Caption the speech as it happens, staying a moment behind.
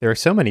There are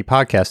so many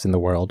podcasts in the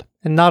world,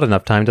 and not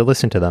enough time to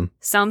listen to them.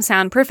 Some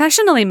sound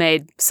professionally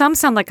made, some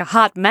sound like a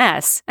hot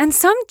mess, and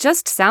some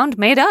just sound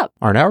made up.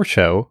 On our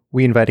show,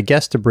 we invite a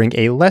guest to bring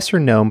a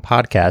lesser-known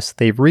podcast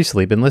they've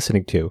recently been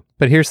listening to.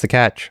 But here's the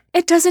catch.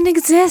 It doesn't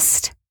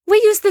exist. We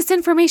use this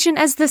information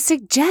as the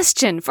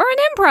suggestion for an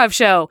improv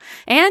show.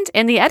 And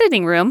in the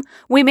editing room,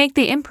 we make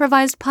the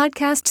improvised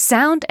podcast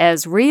sound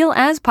as real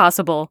as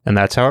possible. And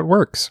that's how it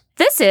works.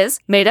 This is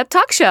Made Up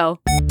Talk Show.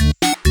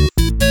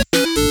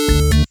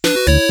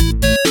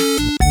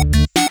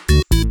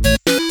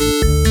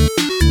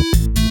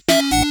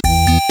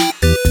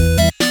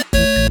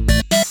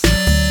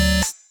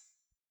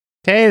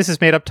 Hey, this is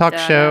Made Up Talk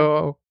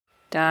Show.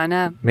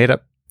 Donna. Made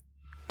Up.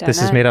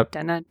 This is Made Up.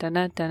 Donna.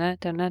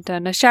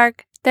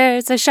 Shark.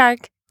 There's a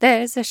shark.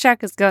 There's a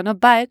shark who's gonna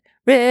bite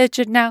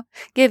Richard now.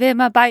 Give him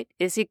a bite.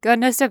 Is he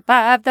gonna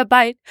survive the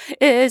bite?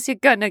 Is he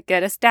gonna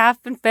get a staph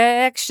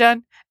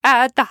infection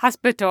at the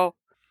hospital?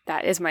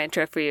 That is my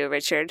intro for you,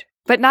 Richard.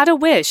 But not a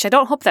wish. I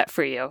don't hope that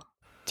for you.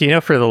 Do you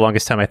know for the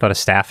longest time I thought a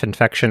staph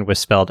infection was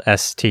spelled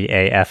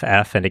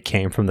S-T-A-F-F and it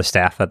came from the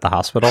staff at the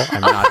hospital?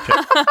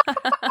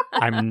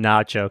 I'm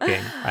not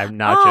joking. I'm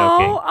not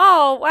joking.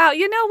 Oh, wow.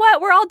 You know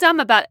what? We're all dumb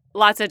about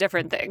lots of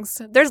different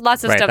things. There's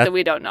lots of stuff that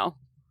we don't know.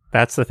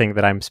 That's the thing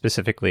that I'm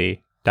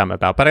specifically dumb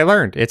about. But I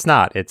learned it's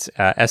not. It's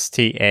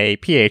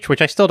S-T-A-P-H,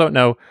 which I still don't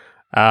know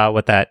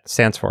what that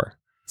stands for.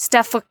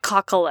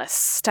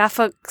 Staphylococcus.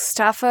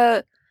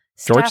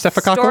 George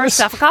Staphylococcus?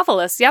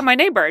 Staphylococcus. Yeah, my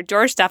neighbor,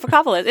 George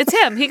Staphylococcus. It's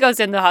him. He goes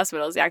into the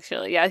hospitals,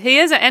 actually. Yeah, he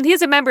is, and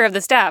he's a member of the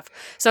staff.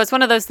 So it's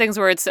one of those things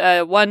where it's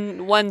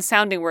one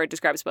sounding word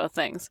describes both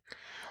things.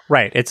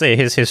 Right. It's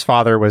his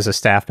father was a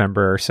staff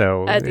member,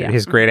 so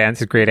his great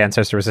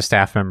ancestor was a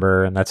staff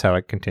member, and that's how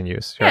it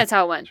continues. Sure. Yeah, that's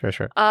how it went.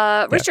 Sure.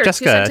 Richard,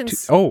 Jessica.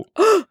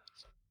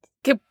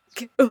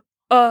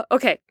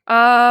 Okay.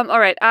 All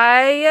right.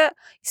 I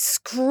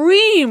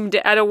screamed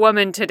at a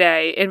woman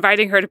today,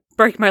 inviting her to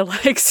break my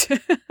legs.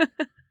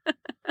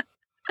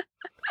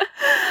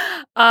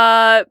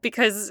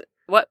 Because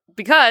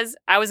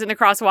I was in the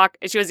crosswalk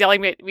and she was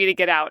yelling at me to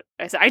get out.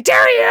 I said, "I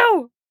dare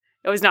you!"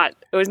 It was not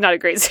a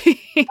great scene.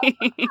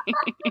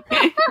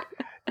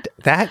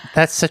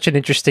 That's such an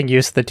interesting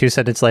use of the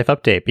 2-sentence life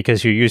update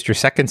because you used your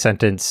second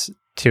sentence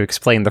to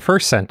explain the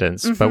first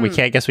sentence, but we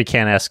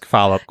can't ask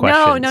follow-up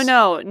questions.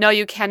 No,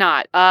 you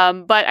cannot.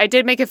 But I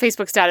did make a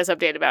Facebook status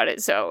update about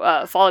it,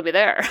 so follow me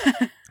there.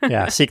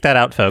 Yeah, seek that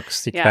out, folks.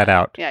 Seek that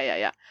out.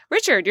 Yeah.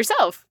 Richard,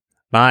 yourself.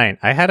 Mine.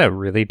 I had a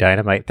really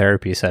dynamite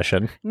therapy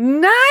session.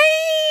 Nice.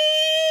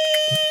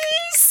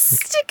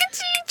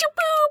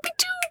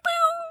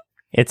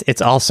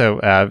 It's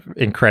also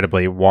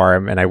incredibly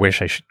warm, and I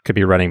wish I could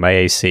be running my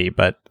AC,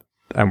 but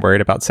I'm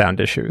worried about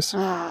sound issues.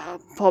 Oh,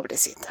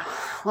 pobrecito.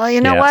 Well,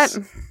 you know what?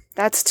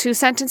 That's 2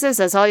 sentences.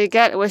 That's all you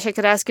get. I wish I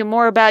could ask you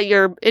more about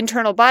your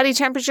internal body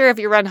temperature if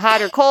you run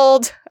hot or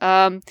cold.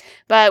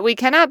 But we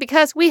cannot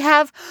because we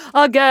have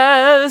a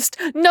guest.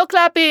 No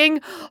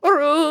clapping.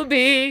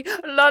 Ruby.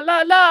 La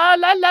la la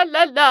la la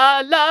la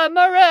la la.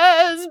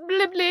 Marez.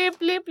 Blip blip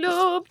blip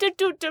bloop. Do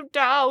do do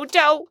do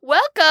do.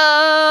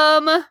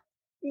 Welcome.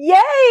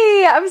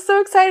 Yay! I'm so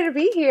excited to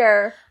be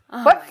here.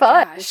 Oh what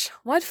fun. Gosh,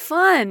 what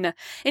fun.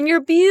 In your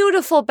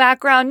beautiful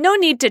background, no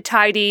need to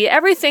tidy.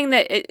 Everything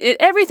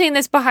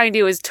that's behind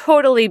you is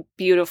totally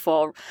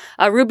beautiful.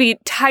 Ruby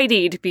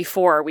tidied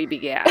before we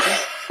began.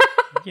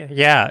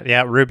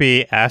 Yeah.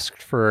 Ruby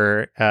asked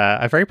for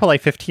a very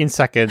polite 15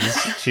 seconds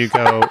to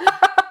go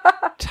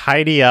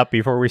tidy up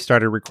before we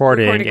started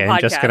recording and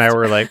Jessica and I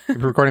were like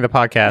recording the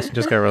podcast and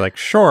Jessica and I were like,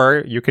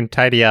 sure, you can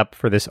tidy up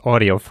for this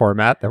audio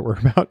format that we're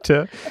about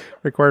to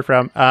record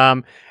from.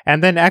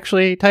 And then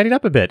actually tidied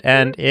up a bit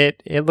and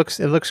it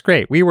looks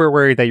great. We were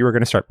worried that you were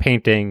going to start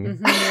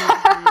painting.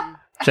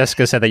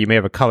 Jessica said that you may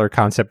have a color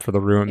concept for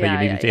the room that you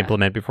needed to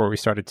implement before we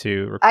started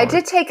to record. I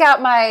did take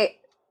out my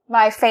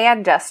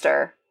fan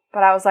duster,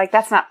 but I was like,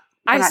 that's not.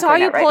 I saw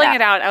you pulling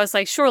it out. I was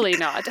like, surely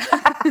not.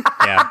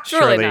 Yeah,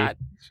 surely not.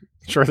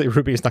 Surely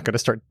Ruby is not going to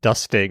start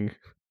dusting.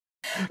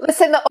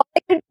 Listen, the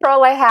only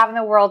control I have in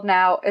the world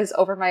now is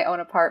over my own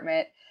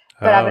apartment.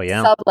 But I'm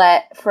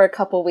sublet for a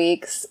couple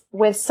weeks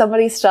with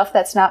somebody's stuff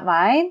that's not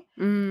mine.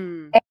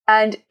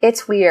 And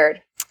it's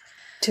weird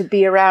to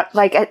be around.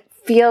 Like, it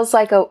feels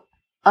like a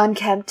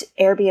unkempt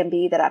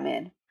Airbnb that I'm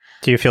in.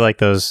 Do you feel like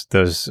those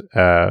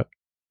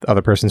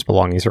other person's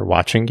belongings are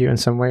watching you in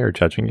some way or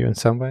judging you in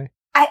some way?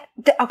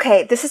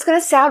 Okay, this is going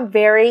to sound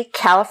very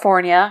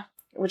California,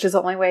 which is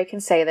the only way I can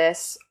say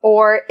this.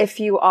 Or if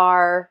you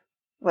are,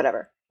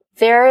 whatever.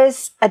 There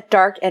is a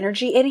dark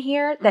energy in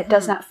here that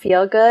does not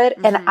feel good.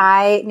 And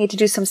I need to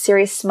do some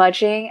serious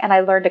smudging. And I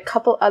learned a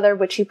couple other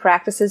witchy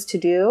practices to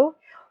do,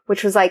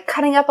 which was like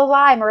cutting up a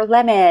lime or a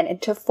lemon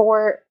into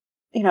 4,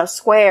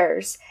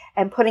 squares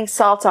and putting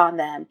salt on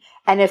them.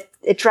 And if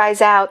it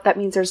dries out, that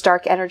means there's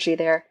dark energy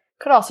there.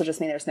 Could also just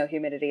mean there's no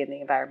humidity in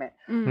the environment.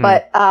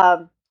 But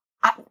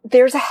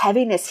there's a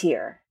heaviness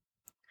here.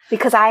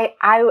 Because I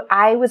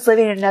was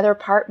living in another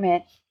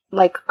apartment,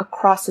 like,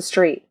 across the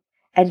street.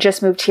 And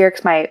just moved here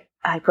because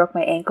I broke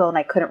my ankle and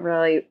I couldn't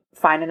really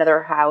find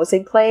another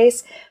housing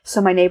place.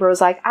 So my neighbor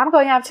was like, I'm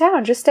going out of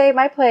town. Just stay at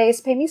my place.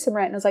 Pay me some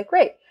rent. And I was like,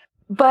 great.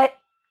 But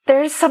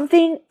there's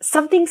something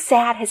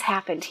sad has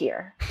happened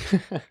here.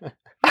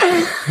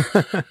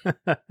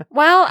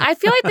 Well, I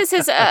feel like this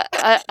is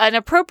an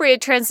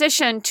appropriate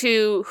transition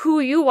to who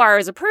you are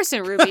as a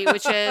person, Ruby,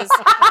 which is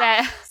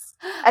that...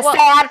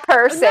 sad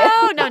person.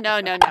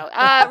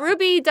 No.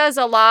 Ruby does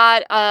a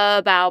lot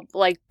about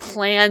like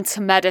plant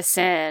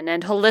medicine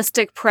and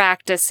holistic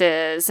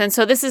practices. And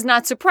so this is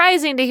not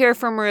surprising to hear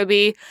from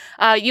Ruby.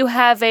 You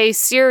have a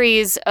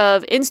series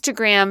of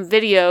Instagram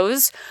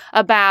videos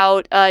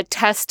about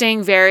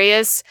testing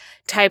various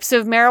types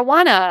of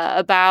marijuana,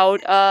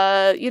 about,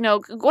 why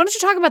don't you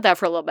talk about that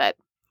for a little bit?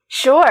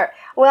 Sure.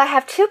 Well, I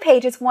have 2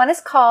 pages. One is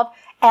called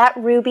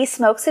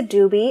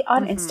 @RubySmokesADoobie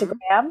on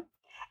Instagram.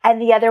 And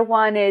the other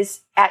one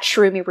is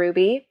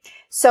 @ShroomiRuby.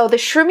 So the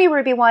Shroomy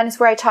Ruby one is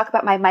where I talk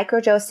about my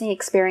microdosing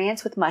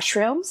experience with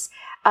mushrooms.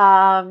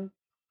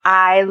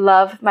 I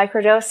love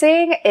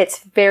microdosing. It's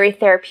very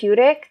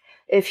therapeutic.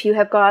 If you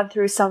have gone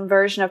through some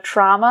version of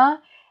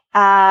trauma,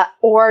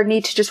 or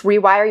need to just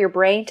rewire your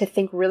brain to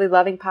think really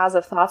loving,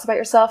 positive thoughts about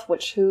yourself,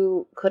 which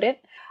who couldn't?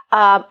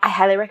 I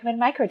highly recommend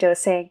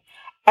microdosing.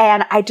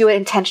 And I do it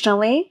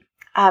intentionally.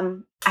 I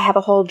have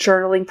a whole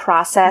journaling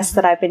process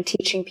that I've been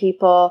teaching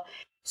people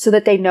so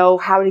that they know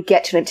how to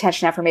get to an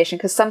intention affirmation.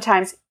 Because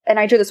sometimes, and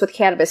I do this with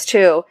cannabis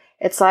too,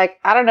 it's like,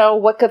 I don't know,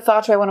 what good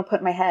thought do I want to put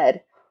in my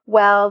head?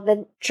 Well,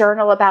 then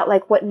journal about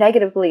like, what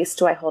negative beliefs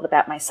do I hold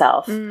about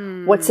myself?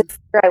 What's a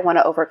fear I want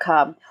to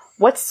overcome?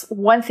 What's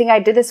one thing I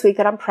did this week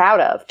that I'm proud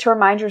of? To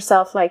remind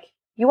yourself, like,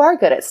 you are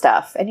good at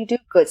stuff and you do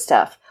good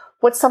stuff.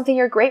 What's something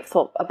you're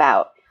grateful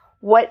about?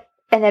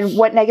 And then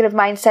what negative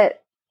mindset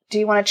do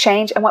you want to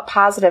change? And what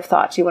positive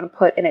thoughts do you want to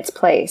put in its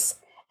place?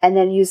 And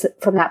then use it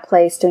from that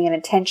place, doing an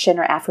intention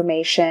or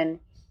affirmation.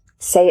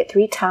 Say it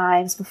 3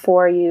 times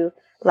before you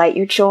light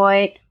your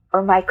joint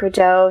or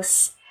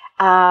microdose.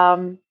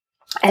 And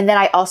then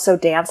I also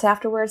dance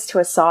afterwards to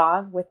a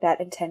song with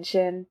that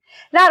intention.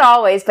 Not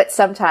always, but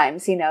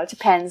sometimes, it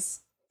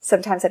depends.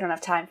 Sometimes I don't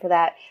have time for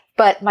that.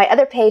 But my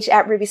other page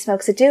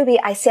 @RubySmokesADoobie,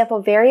 I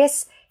sample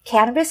various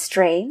cannabis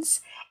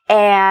strains,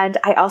 and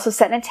I also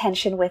set an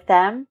intention with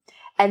them.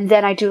 And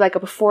then I do like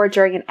a before,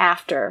 during, and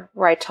after,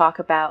 where I talk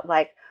about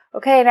like,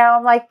 okay, now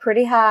I'm like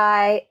pretty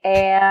high,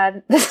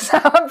 and this is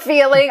how I'm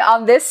feeling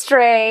on this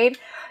strain,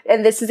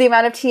 and this is the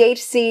amount of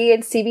THC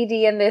and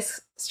CBD in this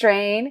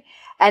strain.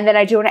 And then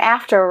I do an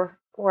after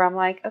where I'm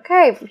like,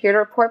 okay, here to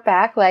report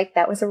back, like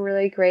that was a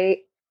really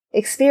great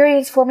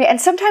experience for me.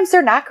 And sometimes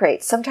they're not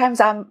great.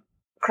 Sometimes I'm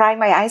crying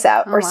my eyes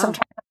out, sometimes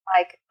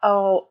I'm like,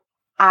 oh,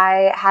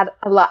 I had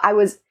a lot. I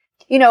was,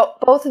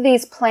 both of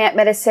these plant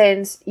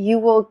medicines, you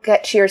will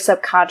get to your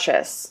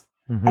subconscious,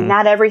 and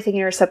not everything in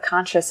your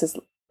subconscious is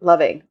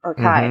loving or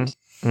kind,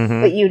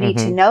 but you need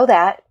to know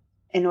that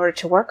in order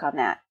to work on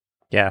that.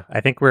 Yeah, I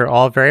think we're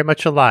all very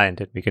much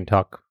aligned, and we can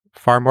talk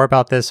far more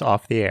about this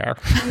off the air.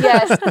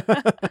 Yes.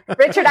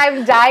 Richard,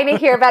 I'm dying to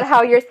hear about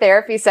how your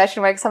therapy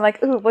session works. I'm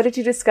like, ooh, what did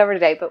you discover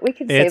today? But we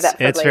can save that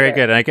for It's later. very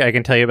good. I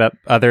can tell you about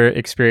other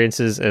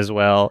experiences as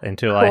well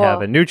until I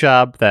have a new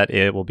job that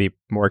it will be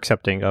more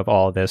accepting of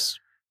all this.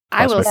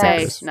 I will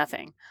say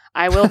nothing.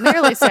 I will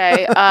merely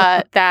say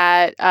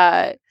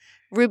that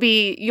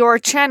Ruby, your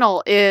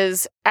channel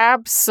is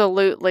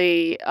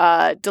absolutely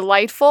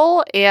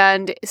delightful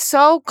and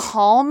so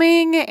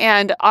calming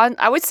and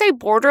I would say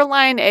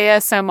borderline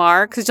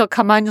ASMR, because you'll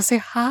come on and you'll say,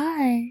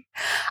 hi,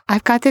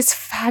 I've got this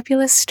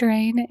fabulous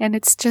strain and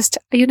it's just,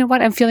 you know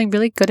what, I'm feeling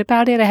really good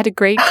about it. I had a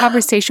great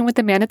conversation with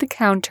the man at the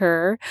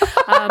counter.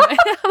 And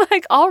I'm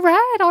like, all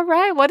right.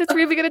 What is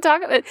Ruby going to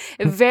talk about?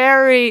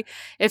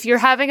 If you're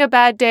having a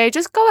bad day,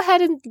 just go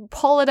ahead and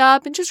pull it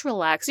up and just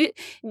relax.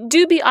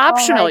 Do be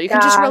optional. You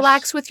can just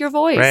relax with your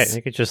voice. Right.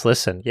 You could just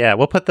listen. Yeah.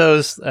 We'll put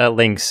those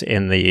links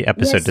in the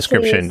episode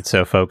description, please,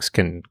 so folks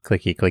can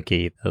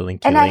clicky the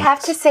link to and links. I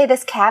have to say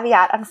this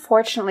caveat.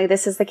 Unfortunately,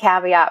 this is the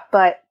caveat,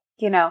 but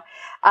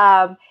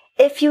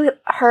if you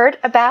heard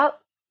about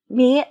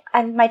me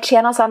and my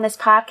channels on this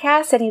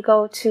podcast and you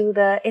go to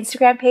the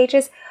Instagram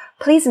pages,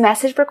 please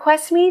message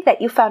request me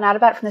that you found out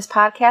about it from this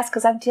podcast,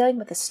 because I'm dealing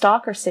with a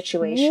stalker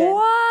situation.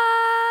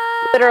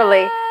 What?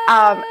 Literally.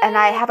 And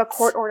I have a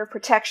court order of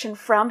protection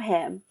from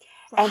him.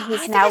 And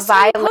he's now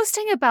violating.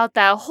 Posting about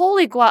that.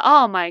 Holy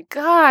oh my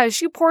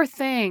gosh, you poor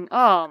thing.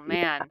 Oh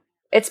man.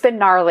 It's been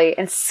gnarly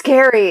and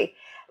scary.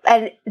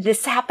 And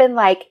this happened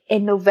like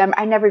in November.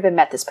 I never even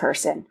met this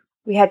person.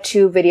 We had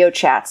 2 video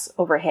chats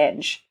over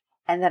Hinge.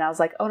 And then I was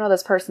like, oh no,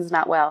 this person's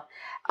not well.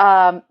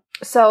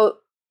 So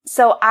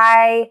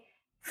I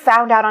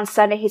found out on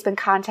Sunday he's been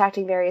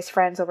contacting various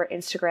friends over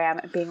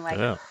Instagram and being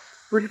like,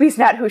 Ruby's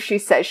not who she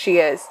says she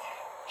is.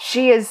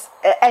 She is,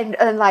 and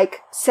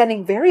like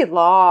sending very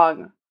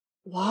long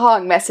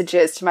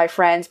messages to my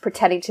friends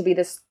pretending to be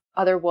this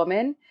other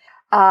woman.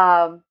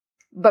 But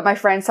my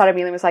friend saw it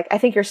immediately and was like, I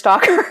think your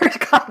stalker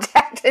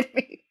contacted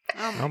me.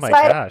 Oh my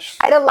gosh.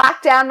 I had to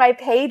lock down my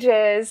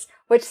pages,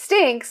 which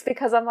stinks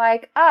because I'm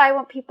like, I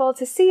want people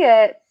to see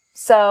it.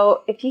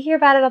 So if you hear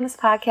about it on this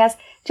podcast,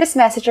 just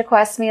message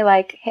request me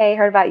like, hey,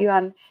 heard about you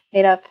on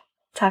Made Up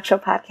Talk Show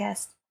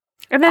podcast.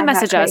 And then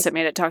message us at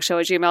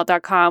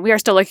madeuptalkshow@gmail.com. We are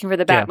still looking for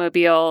the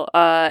Batmobile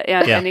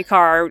and any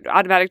car,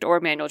 automatic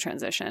or manual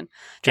transmission.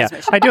 Yeah,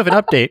 I do have an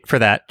update for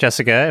that,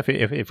 Jessica.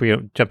 If we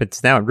jump into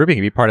now, and Ruby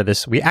can be part of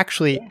this. We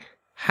actually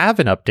have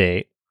an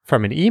update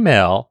from an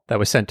email that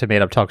was sent to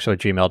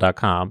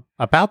madeuptalkshow@gmail.com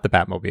about the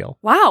Batmobile.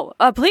 Wow.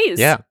 Please.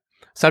 Yeah.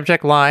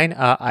 Subject line,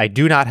 I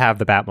do not have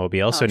the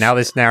Batmobile. So now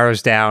this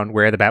narrows down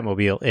where the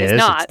Batmobile is.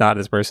 It's not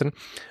this person.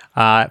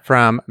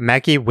 From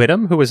Maggie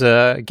Whittam, who was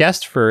a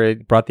guest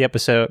brought the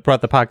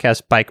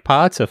podcast Bike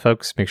Pod. So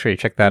folks, make sure you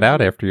check that out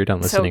after you're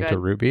done listening to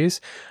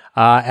Ruby's.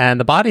 And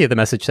the body of the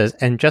message says,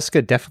 and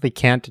Jessica definitely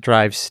can't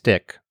drive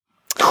stick.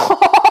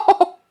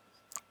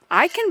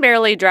 I can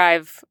barely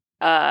drive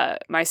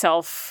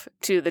myself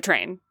to the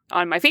train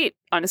on my feet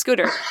on a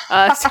scooter.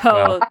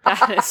 So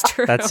that is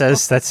true. That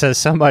says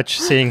so much,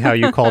 seeing how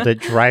you called it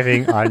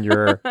driving on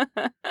your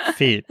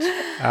feet.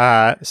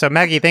 So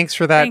Maggie, thanks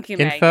for that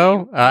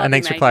info. And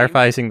thanks for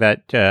clarifying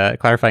that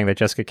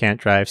Jessica can't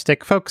drive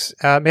stick. Folks,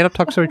 Made Up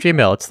Talk Show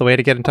Gmail. It's the way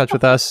to get in touch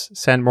with us.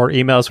 Send more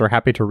emails. We're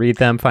happy to read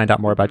them. Find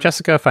out more about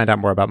Jessica. Find out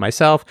more about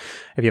myself.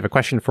 If you have a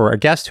question for a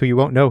guest who you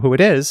won't know who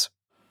it is,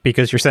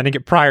 because you're sending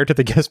it prior to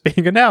the guest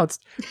being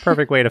announced,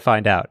 perfect way to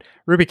find out.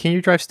 Ruby, can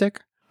you drive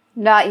stick?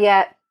 Not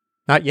yet.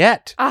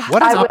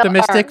 What an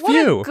optimistic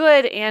view. What a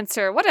good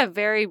answer. What a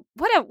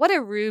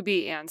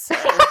Ruby answer.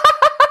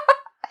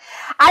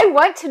 I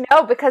want to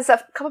know because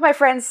a couple of my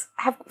friends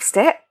have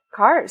stick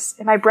cars,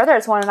 and my brother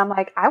has one, and I'm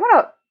like, I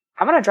want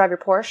to drive your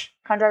Porsche.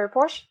 Can I drive your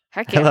Porsche?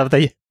 Heck yeah. I love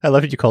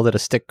that you called it a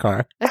stick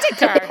car. A stick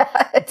car.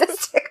 Yeah, it's a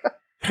stick car.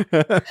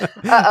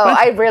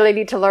 I really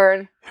need to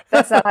learn.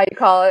 That's not how you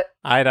call it.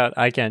 I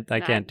can't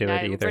do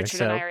it either.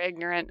 Richard and I are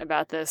ignorant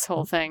about this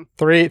whole thing.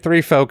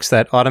 Three folks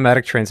that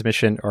automatic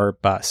transmission or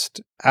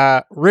bust.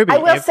 Ruby, I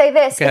will say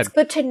this: it's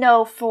good to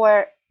know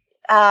for,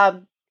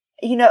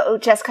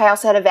 Jessica, I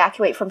also had to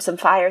evacuate from some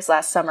fires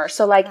last summer.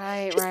 So put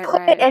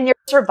it in your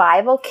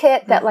survival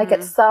kit that like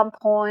at some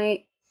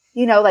point,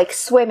 like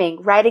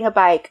swimming, riding a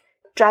bike,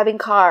 driving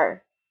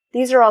car.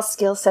 These are all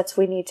skill sets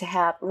we need to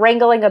have.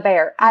 Wrangling a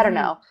bear. I don't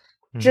know.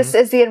 Just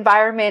as the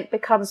environment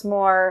becomes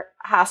more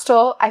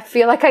hostile, I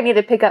feel like I need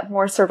to pick up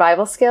more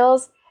survival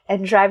skills,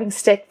 and driving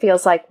stick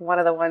feels like one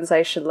of the ones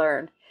I should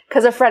learn.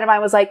 Because a friend of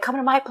mine was like, come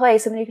to my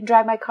place and then you can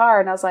drive my car.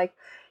 And I was like,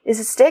 is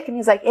it stick? And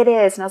he's like, it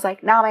is. And I was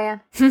like, nah,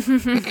 man.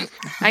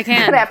 I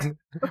can't.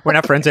 We're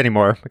not friends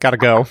anymore. We gotta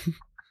go.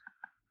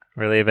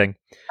 We're leaving.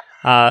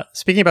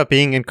 Speaking about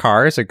being in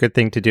cars, a good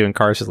thing to do in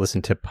cars is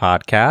listen to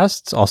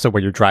podcasts. Also,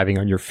 when you're driving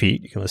on your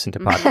feet, you can listen to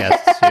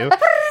podcasts too.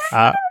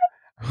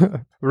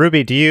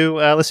 Ruby, do you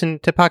listen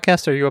to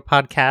podcasts? Are you a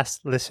podcast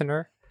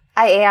listener?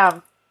 I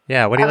am.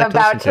 Yeah, what do you like to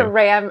listen to? I'm about to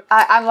ram.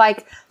 I'm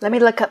like, let me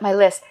look up my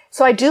list.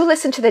 So I do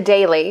listen to the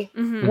Daily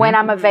when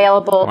I'm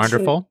available.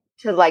 Wonderful.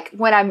 To like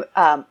when I'm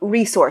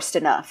resourced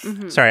enough.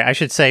 Sorry, I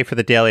should say for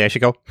the Daily, I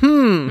should go,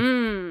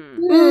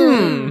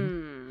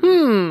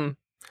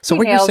 So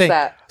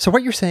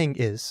what you're saying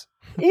is.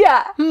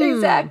 Yeah,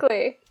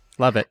 exactly.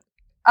 Love it.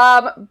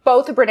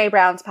 Both of Brene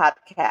Brown's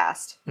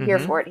podcast. Here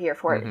for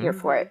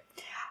it.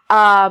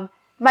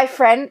 My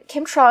friend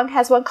Kim Trung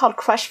has one called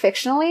Crush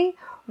Fictionally,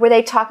 where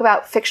they talk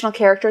about fictional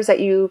characters that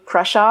you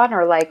crush on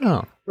or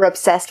were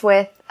obsessed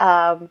with.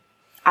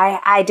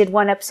 I did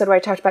one episode where I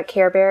talked about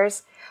Care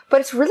Bears, but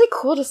it's really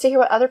cool just to hear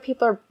what other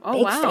people are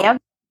big fans.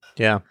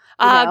 Yeah.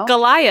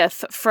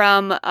 Goliath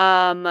from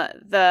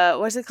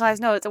what's it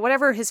called? No, it's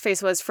whatever his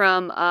face was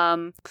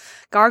from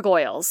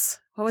Gargoyles.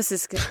 What was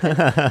this?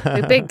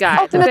 The big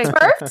guy. The big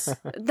Smurfs?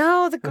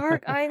 No,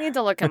 I need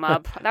to look him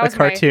up. That was the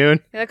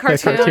cartoon. The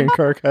cartoon. The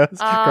cartoon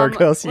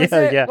gargoyles.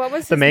 Yeah. What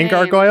was the main name?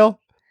 gargoyle?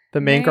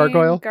 The main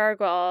gargoyle?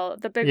 Gargoyle.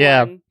 The big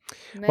one.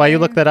 While you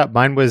look that up,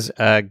 mine was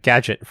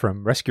Gadget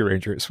from Rescue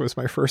Rangers was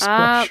my first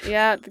crush.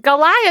 Yeah.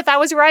 Goliath, I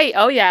was right.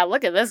 Oh, yeah.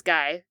 Look at this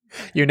guy.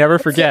 You never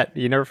forget.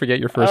 You never forget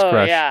your first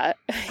crush. Yeah.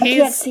 I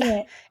can't see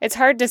it. It's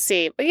hard to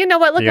see. But you know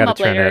what? Look him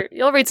up later.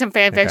 You'll read some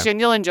fan fiction.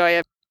 You'll enjoy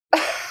it.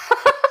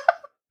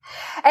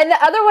 And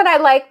the other one I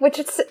like, which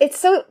it's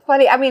so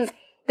funny. I mean,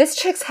 this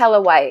chick's hella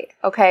white.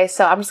 Okay,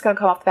 so I'm just going to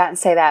come off the bat and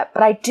say that.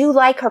 But I do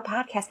like her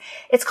podcast.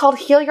 It's called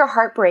Heal Your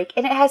Heartbreak.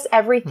 And it has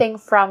everything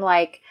from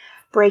like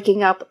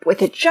breaking up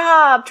with a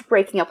job to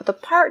breaking up with a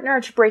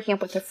partner to breaking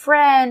up with a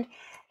friend.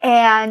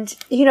 And,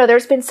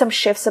 there's been some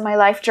shifts in my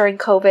life during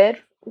COVID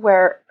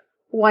where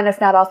one,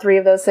 if not all three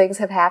of those things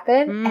have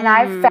happened. And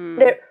I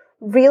found it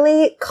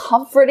really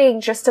comforting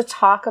just to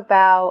talk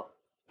about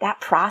that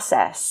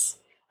process.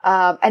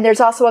 And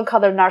there's also one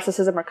called the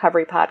Narcissism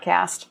Recovery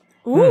Podcast.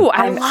 Ooh,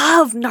 I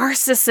love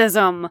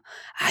narcissism.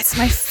 It's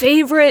my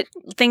favorite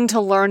thing to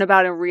learn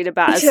about and read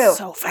about. It's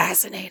so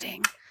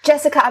fascinating.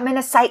 Jessica, I'm in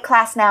a psych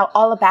class now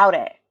all about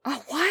it.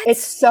 Oh, what?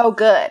 It's so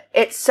good.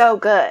 It's so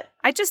good.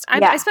 I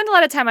spend a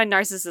lot of time on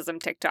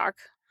narcissism TikTok.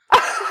 Me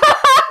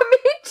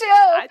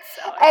too.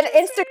 So and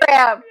Instagram.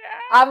 Yeah.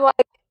 I'm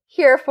like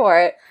here for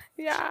it.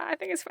 Yeah, I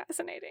think it's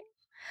fascinating.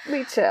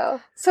 Me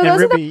too. So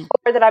those are the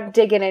four that I'm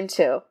digging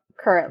into.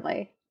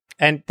 currently.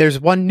 And there's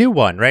one new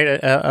one, right?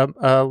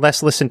 A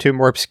less listened to,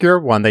 more obscure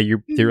one that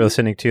you're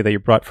listening to that you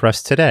brought for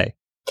us today.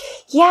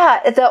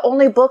 Yeah, the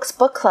Only Books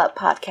Book Club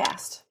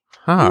podcast.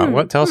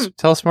 What?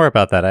 Tell us more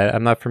about that.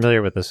 I'm not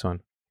familiar with this one.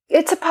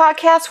 It's a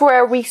podcast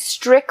where we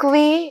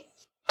strictly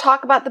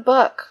talk about the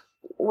book.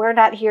 We're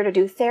not here to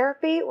do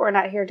therapy. We're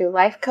not here to do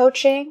life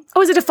coaching.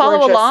 Oh, is it to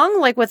follow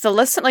along, like with the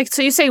listen? Like,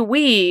 so you say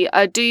we?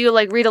 Do you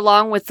like read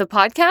along with the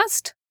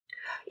podcast?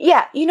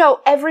 Yeah,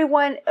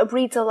 everyone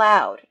reads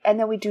aloud, and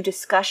then we do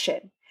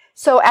discussion.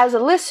 So as a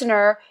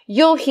listener,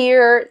 you'll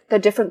hear the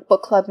different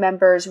book club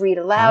members read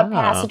aloud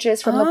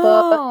passages from the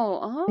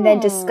book, and then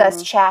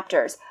discuss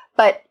chapters.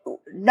 But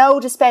no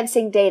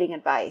dispensing dating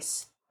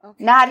advice.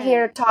 Okay. Not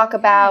here to talk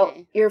about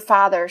your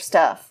father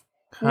stuff.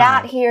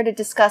 Not here to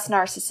discuss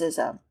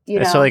narcissism.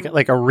 So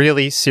like a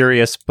really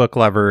serious book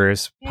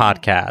lovers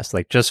podcast,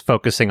 like just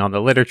focusing on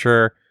the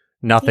literature,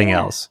 nothing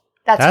else.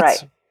 That's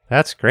right.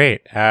 That's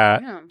great.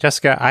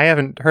 Jessica, I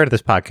haven't heard of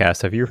this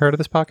podcast. Have you heard of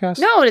this podcast?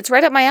 No, it's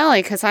right up my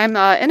alley because I'm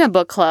in a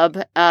book club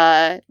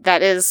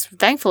that is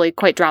thankfully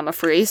quite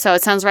drama-free, so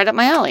it sounds right up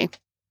my alley.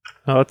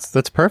 Oh,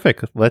 that's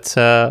perfect. Let's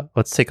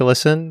take a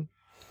listen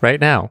right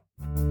now.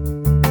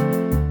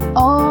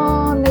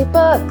 Only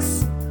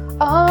books,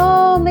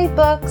 only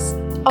books,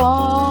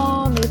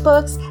 only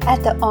books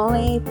at the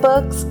Only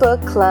Books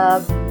Book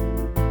Club.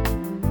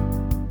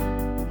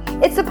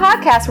 It's a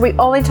podcast where we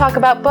only talk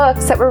about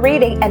books that we're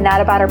reading and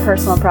not about our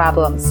personal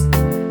problems.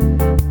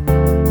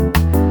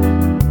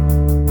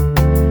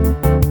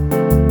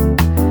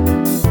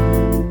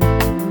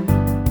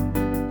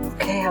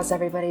 Okay, how's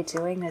everybody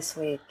doing this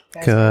week?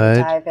 You guys Good.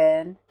 Dive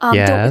in.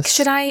 Yes.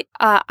 Should I?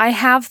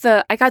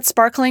 I got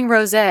sparkling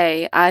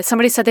rosé.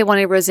 Somebody said they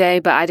wanted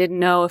rosé, but I didn't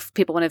know if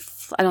people wanted,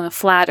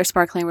 flat or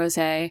sparkling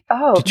rosé.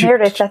 Oh,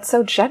 Meredith, that's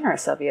so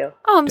generous of you.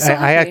 Oh, I'm so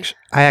happy.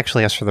 I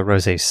actually asked for the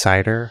rosé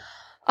cider.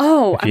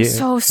 Oh, I'm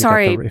so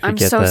sorry. I'm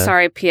so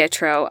sorry,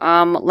 Pietro.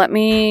 Let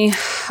me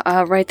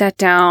write that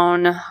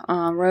down.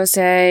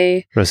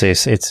 Rosé.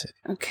 Rosé.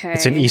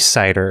 It's an East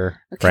Cider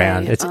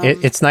brand.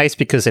 It's nice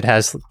because it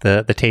has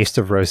the taste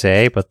of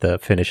rosé, but the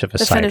finish of a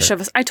cider.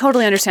 I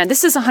totally understand.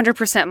 This is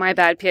 100% my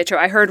bad, Pietro.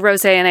 I heard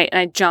rosé and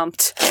I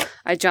jumped.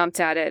 I jumped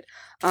at it.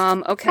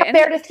 Okay.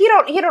 Meredith, you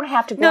don't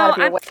have to go out of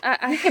your way.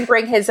 He can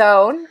bring his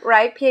own,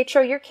 right,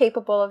 Pietro? You're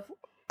capable of.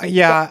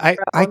 Yeah,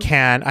 I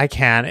can.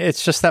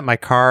 It's just that my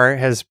car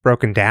has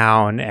broken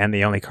down, and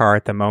the only car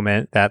at the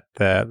moment that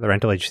the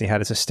rental agency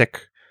had is a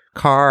stick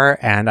car,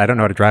 and I don't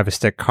know how to drive a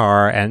stick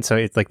car, and so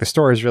it's like the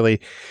store is really,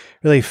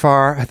 really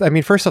far. I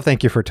mean, first off,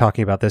 thank you for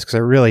talking about this because I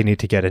really need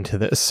to get into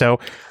this. So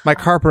my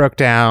car broke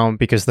down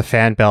because the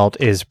fan belt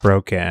is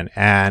broken,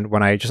 and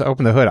when I just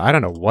open the hood, I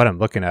don't know what I'm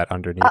looking at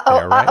underneath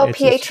there. Right?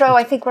 Pietro,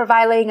 I think we're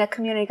violating a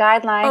community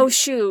guideline. Oh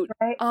shoot!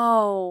 Right?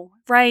 Oh,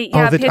 right.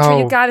 Yeah, Pietro,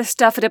 you got to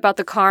stuff it about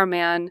the car,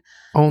 man.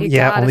 Only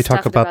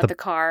talk about the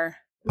car.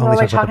 No,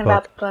 we're talking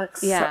about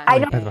books. Yeah, I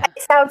know.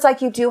 It sounds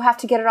like you do have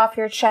to get it off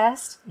your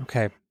chest.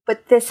 Okay.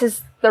 But this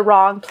is the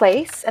wrong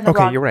place and the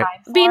wrong you're right.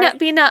 time.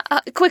 Bina,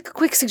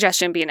 quick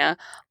suggestion, Bina.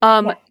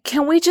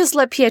 Can we just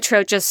let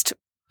Pietro just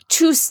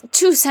two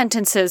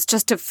sentences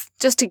just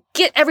to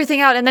get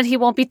everything out, and then he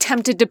won't be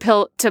tempted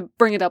to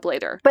bring it up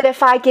later. But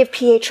if I give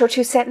Pietro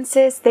 2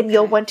 sentences, then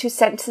you'll want 2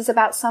 sentences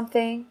about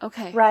something.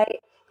 Okay. Right?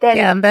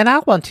 And then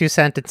I'll want 2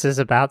 sentences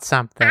about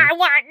something. I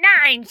want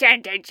 9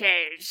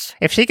 sentences.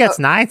 If she gets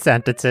 9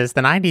 sentences,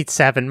 then I need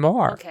 7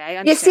 more. Okay, I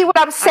understand. You see what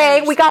I'm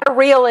saying? We got to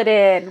reel it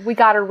in.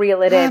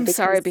 I'm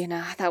sorry,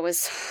 Bina. That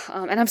was,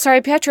 and I'm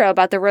sorry, Pietro,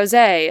 about the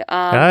rosé.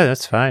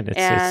 That's fine.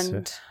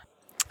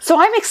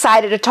 So I'm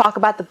excited to talk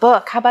about the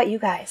book. How about you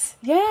guys?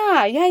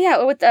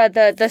 Yeah. With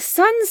the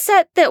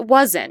sunset that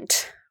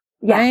wasn't.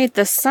 Yeah. Right?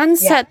 The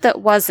sunset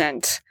that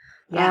wasn't.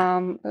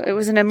 Yeah. It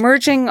was an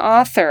emerging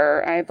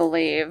author, I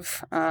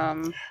believe.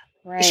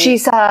 Right.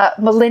 She's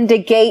Melinda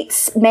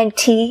Gates'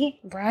 mentee.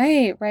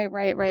 Right.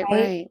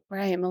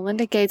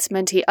 Melinda Gates'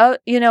 mentee. Oh,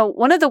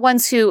 one of the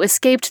ones who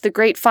escaped the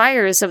great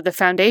fires of the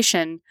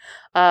foundation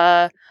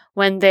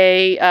when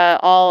they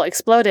all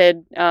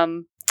exploded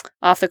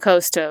off the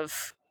coast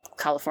of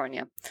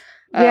California.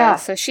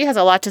 So she has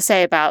a lot to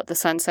say about the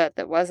sunset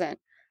that wasn't.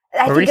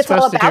 Were we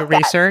supposed to do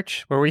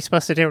research? Were we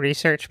supposed to do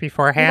research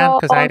beforehand?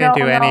 Because I didn't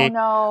do any.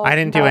 I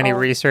didn't do any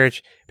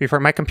research before.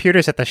 My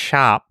computer's at the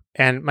shop,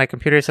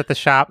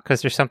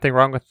 because there's something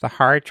wrong with the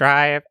hard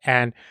drive,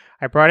 and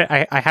I brought it.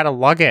 I had to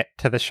lug it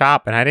to the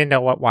shop, and I didn't know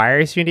what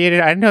wires you needed.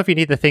 I didn't know if you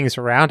need the things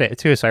around it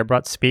too. So I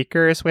brought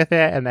speakers with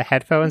it and the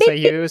headphones I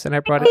use, and I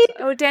brought it.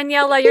 Oh,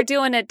 Daniela, you're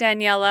doing it,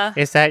 Daniela.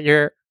 Is that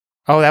your?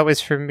 Oh, that was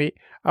for me.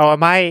 Oh,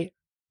 am I?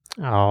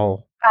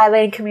 Oh.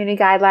 Violating community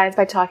guidelines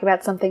by talking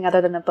about something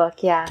other than a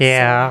book. Yeah.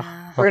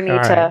 Yeah. So we're going to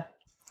need to.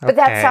 But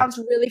that sounds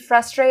really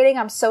frustrating.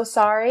 I'm so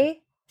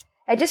sorry.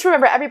 And just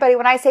remember, everybody,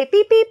 when I say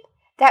beep, beep,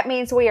 that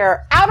means we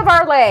are out of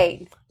our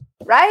lane.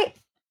 Right?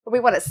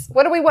 What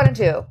do we want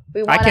to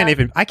do? I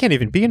can't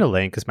even be in a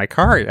lane because my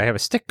car, I have a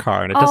stick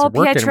car and it doesn't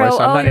work anymore, so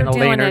I'm not in a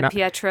lane or not.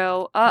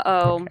 Pietro.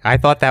 Uh-oh. Okay. I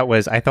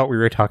thought we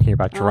were talking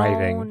about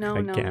driving.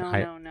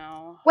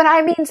 No. When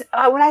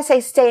I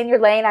say stay in your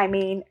lane, I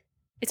mean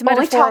it's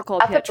metaphorical,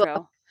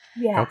 Pietro.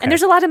 Yeah. Okay. And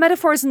there's a lot of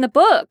metaphors in the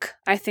book,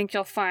 I think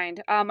you'll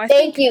find.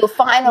 Thank you,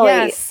 finally.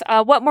 Yes.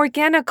 What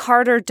Morgana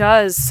Carter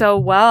does so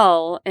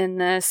well in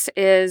this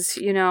is,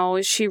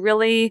 she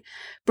really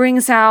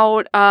brings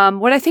out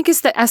what I think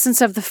is the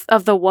essence of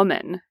the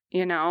woman,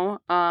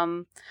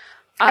 And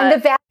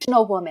the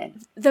vaginal woman.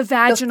 The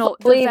vaginal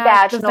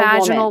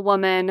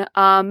woman.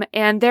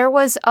 And there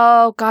was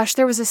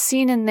a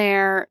scene in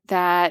there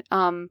that,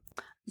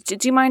 do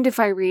you mind if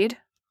I read?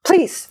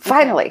 Please,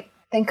 finally. Okay.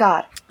 Thank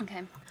God.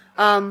 Okay.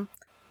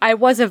 I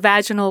was a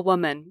vaginal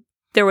woman.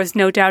 There was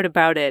no doubt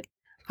about it.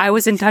 I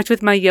was in touch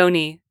with my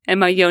yoni, and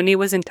my yoni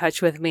was in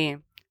touch with me.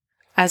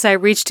 As I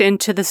reached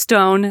into the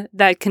stone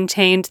that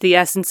contained the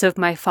essence of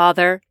my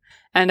father,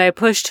 and I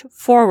pushed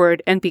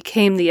forward and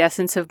became the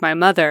essence of my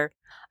mother,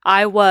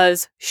 I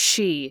was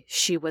she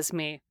was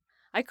me.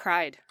 I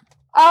cried.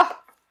 Oh,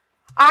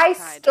 I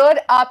stood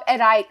up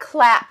and I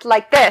clapped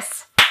like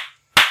this.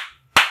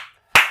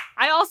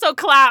 I also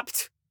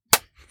clapped.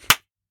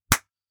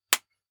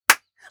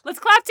 Let's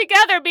clap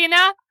together,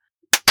 Bina.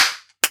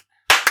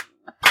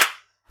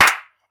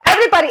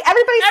 Everybody stand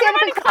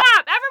up and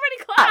clap. Everybody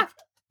clap.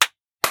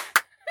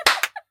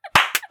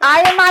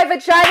 I am my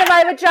vagina.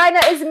 My vagina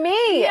is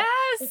me.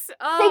 Yes.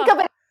 Think of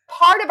it as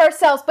part of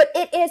ourselves, but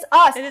it is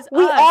us.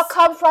 We all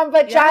come from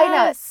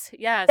vaginas.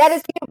 Yes. That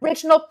is the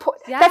original.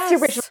 That's the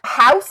original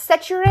house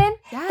that you're in.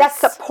 Yes. That's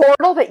the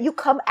portal that you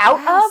come out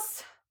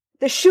of.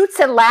 The chutes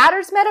and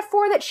ladders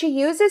metaphor that she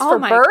uses for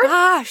birth.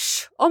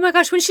 Oh my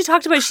gosh. When she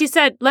talked about it, she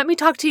said, let me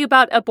talk to you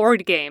about a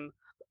board game.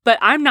 But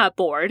I'm not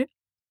bored.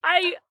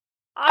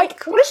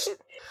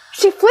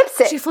 She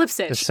flips it. She flips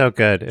it. It's so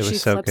good. It was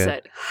so good.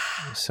 It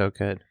was so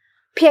good.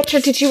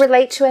 Pietro, did you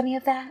relate to any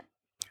of that?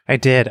 I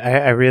did.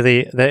 I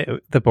really,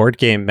 the board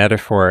game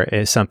metaphor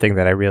is something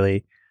that I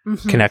really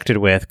connected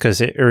with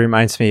because it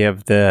reminds me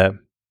of the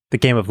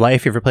game of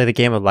life. You ever play the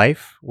game of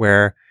life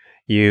where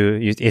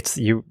you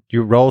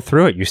roll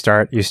through it. You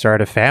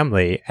start a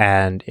family,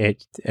 and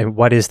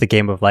what is the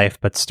game of life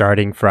but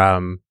starting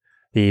from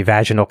the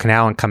vaginal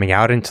canal and coming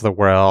out into the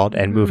world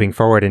and moving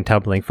forward and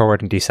tumbling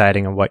forward and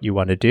deciding on what you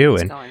want to do.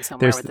 And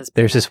there's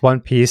this one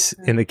piece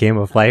in the game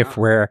of life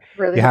where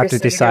you have to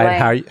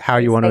decide how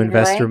you want to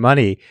invest your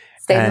money.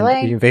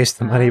 And you invest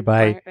the money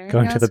by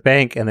going to the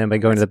bank, and then by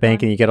going to the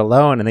bank and you get a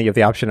loan, and then you have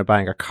the option of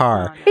buying a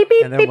car. Beep,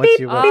 beep, and then once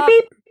you beep,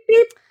 beep,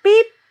 beep,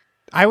 beep.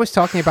 I was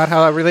talking about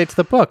how I relate to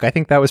the book. I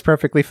think that was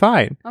perfectly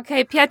fine.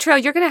 Okay, Pietro,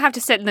 you're going to have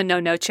to sit in the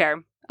no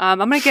chair. I'm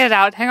going to get it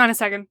out. Hang on a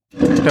second.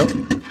 Nope.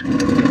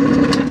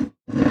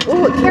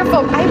 Ooh,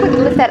 careful. I would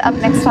lift that up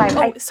next time.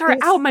 Oh, sorry.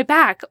 Ow, my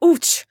back.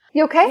 Ouch.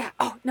 You okay? Yeah.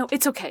 Oh, no,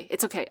 it's okay.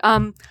 It's okay.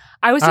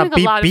 I was doing a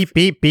lot of... Beep,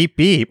 beep, beep,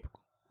 beep.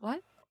 What?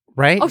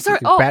 Right? Oh, sorry.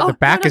 The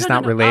back is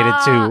not related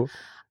to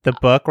the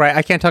book, right?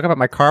 I can't talk about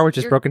my car, which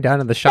is broken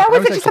down in the shop. That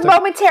was just a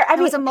momentary... It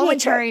was a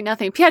momentary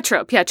nothing.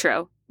 Pietro.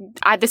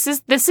 This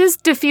is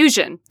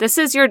diffusion. This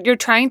is you're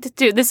trying to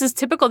do. This is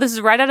typical. This is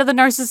right out of the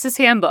Narcissist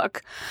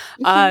Handbook.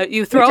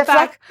 You throw it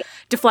back,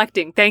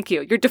 deflecting. Thank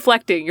you. You're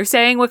deflecting. You're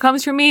saying what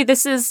comes from me.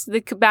 This is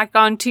back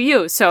on to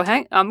you. So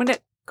I'm gonna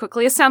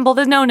quickly assemble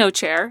the no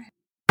chair.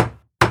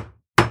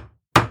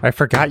 I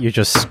forgot you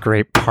just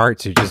scrape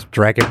parts. You just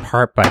drag it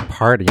part by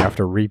part, and you have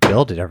to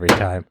rebuild it every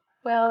time.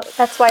 Well,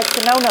 that's why it's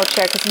a no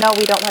chair. Because no,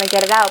 we don't want to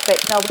get it out,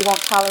 but no, we won't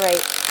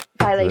tolerate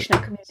violation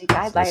of community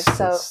guidelines.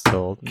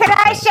 So, can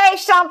I say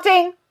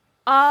something? Can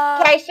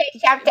I say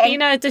something?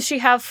 Nina, does she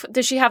have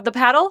the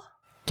paddle?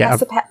 Yeah.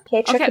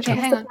 Pietro, okay,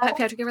 hang on.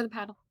 Pietro, give her the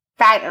paddle.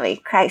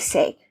 Finally, Christ's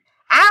sake.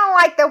 I don't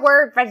like the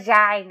word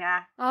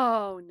vagina.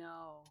 Oh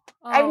no.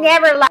 I've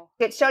never liked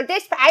it. So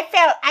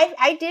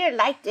I didn't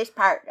like this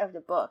part of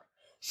the book.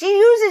 She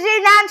uses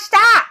it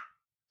nonstop.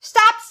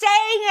 Stop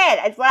saying it.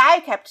 That's what I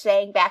kept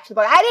saying back to the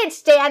book. I didn't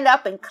stand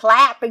up and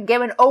clap and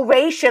give an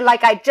ovation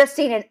like I'd just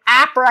seen an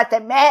opera at the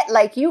Met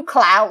like you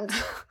clowns.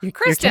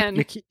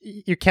 Kristen.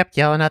 You kept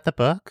yelling at the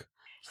book?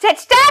 Said,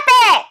 stop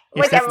it!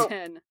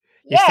 Kristen.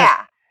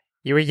 Yeah.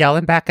 You were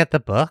yelling back at the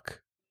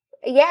book?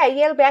 Yeah, I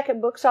yell back at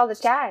books all the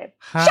time.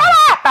 Shut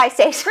up, I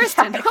say.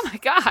 Kristen, oh my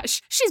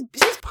gosh. She's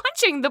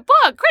punching the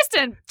book.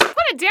 Kristen, put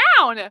it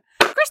down.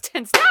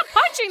 Kristen, stop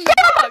punching the book.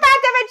 Shut up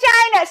about the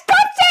vagina.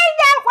 Stop saying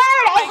that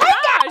word. Oh my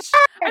gosh.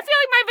 I feel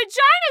like my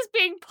vagina's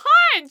being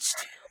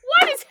punched.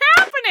 What is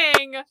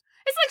happening?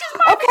 It's like just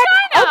my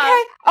vagina.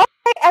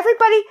 Okay.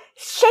 Everybody,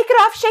 shake it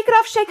off. Stand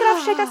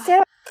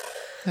up.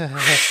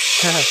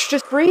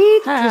 Just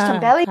breathe. Do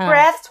some belly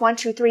breaths. 1,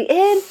 2, 3,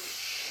 in.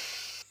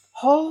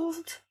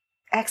 Hold.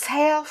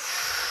 Exhale.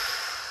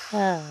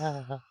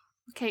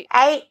 Okay.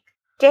 I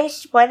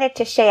just wanted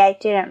to say I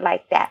didn't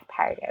like that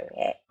part of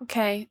it.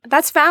 Okay,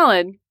 that's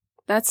valid.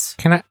 That's.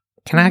 Can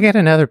I get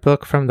another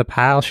book from the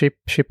pile? She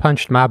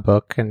punched my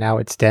book and now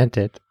it's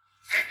dented.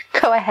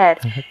 Go ahead.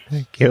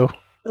 Thank you.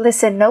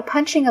 Listen, no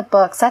punching of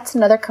books. That's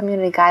another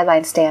community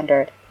guideline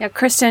standard. Yeah,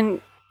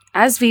 Kristen,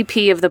 as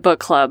VP of the book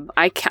club,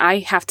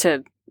 I have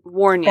to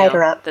warn you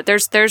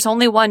that there's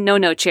only one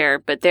no chair,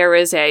 but there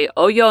is a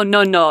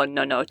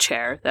no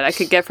chair that I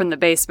could get from the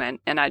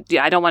basement, and I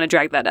don't want to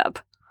drag that up.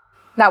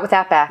 Not with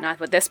that back. Not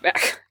with this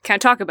back.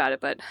 Can't talk about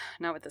it, but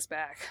not with this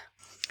back.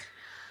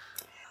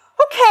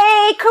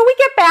 Okay, could we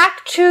get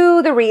back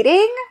to the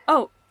reading?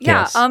 Oh,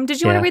 yeah. Yes.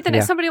 Did you want to read the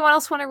next? Somebody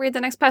else want to read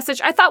the next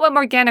passage? I thought what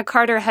Morgana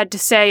Carter had to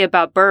say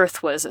about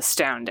birth was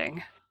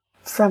astounding.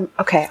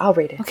 Okay, I'll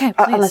read it. Okay,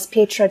 please. Unless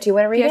Pietro, do you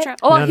want to read it?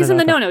 Oh, he's in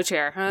the no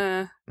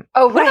chair.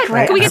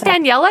 Right. Can we get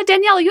Daniela?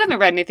 Daniela, you haven't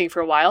read anything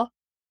for a while.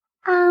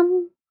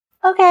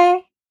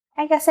 Okay.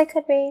 I guess I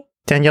could read.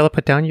 Daniela,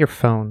 put down your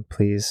phone,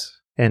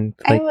 please, and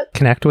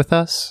connect with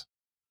us.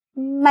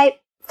 My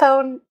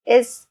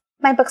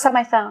book's on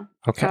my phone.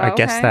 Okay, I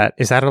guess that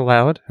is that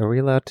allowed? Are we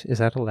allowed? Is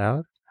that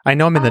allowed? I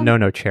know I'm in the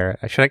no chair.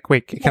 Should I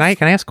wait? Can I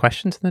ask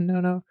questions in the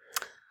no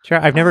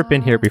chair? I've never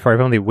been here before.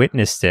 I've only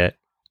witnessed it.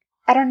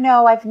 I don't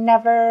know. I've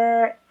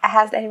never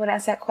had anyone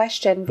ask that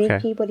question. Okay.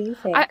 VP, what do you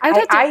think?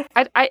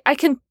 I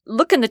can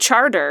look in the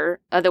charter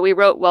that we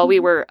wrote while we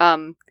were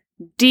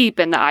deep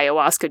in the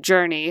ayahuasca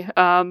journey.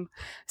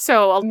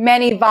 So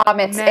many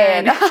vomits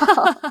in.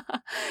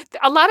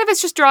 A lot of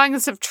it's just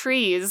drawings of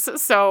trees.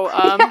 So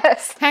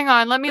yes. Hang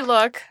on, let me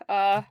look.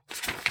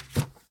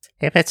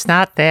 If it's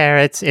not there,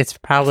 it's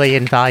probably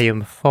in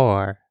volume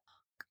 4.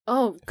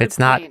 Oh, if it's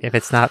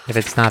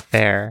not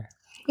there.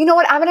 You know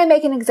what? I'm going to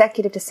make an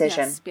executive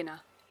decision. Yes,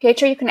 Bina.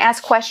 Pietro, you can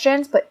ask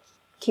questions, but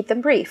keep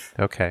them brief.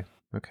 Okay.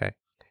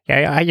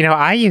 Yeah,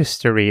 I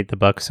used to read the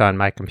books on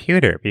my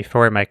computer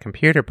before my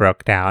computer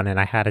broke down, and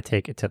I had to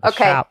take it to the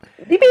shop.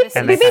 Beep beep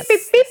beep beep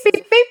beep beep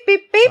beep beep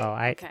beep beep.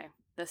 Okay,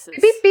 this is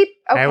beep beep.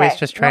 Okay. I was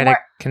just trying to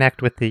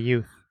connect with the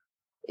youth.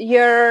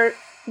 You're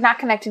not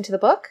connecting to the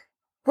book?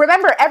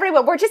 Remember,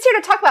 everyone, we're just here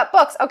to talk about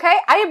books, okay?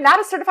 I am not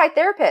a certified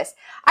therapist.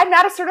 I'm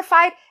not a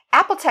certified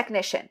Apple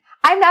technician.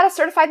 I'm not a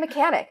certified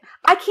mechanic.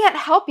 I can't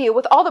help you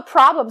with all the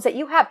problems that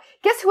you have.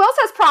 Guess who else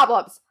has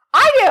problems?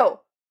 I do.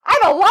 I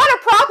have a lot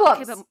of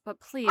problems. Okay, but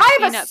please, I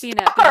have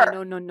Bina, a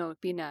stalker. no,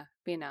 Bina.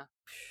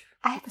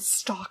 I have a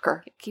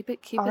stalker. Keep it.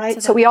 All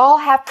right, so we all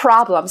have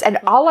problems, and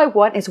all I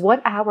want is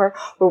 1 hour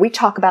where we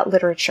talk about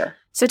literature.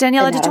 So,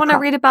 Daniela, did you want to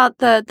read about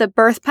the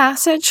birth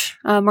passage?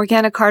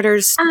 Morgana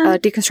Carter's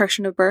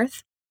deconstruction of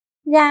birth?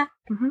 Yeah.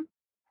 Mm-hmm.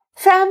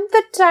 From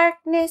the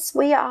darkness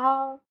we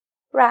all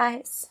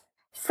rise.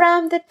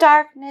 From the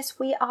darkness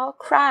we all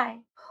cry.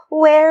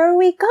 Where are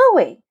we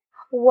going?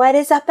 What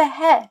is up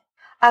ahead?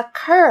 A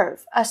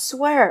curve, a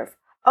swerve.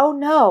 Oh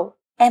no,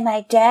 am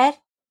I dead?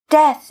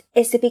 Death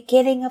is the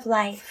beginning of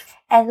life,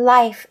 and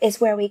life is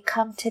where we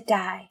come to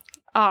die.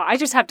 Oh, I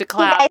just have to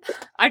clap.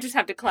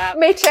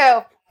 Me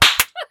too.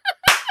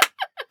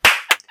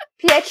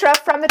 Pietro,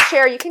 from the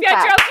chair, you can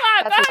clap.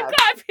 Pietro,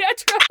 clap,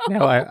 Pietro.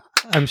 No,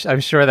 I'm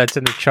sure that's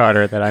in the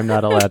charter that I'm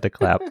not allowed to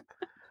clap.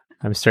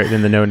 I'm certain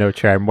in the no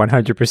chair. I'm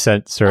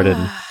 100%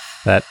 certain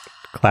that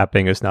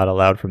clapping is not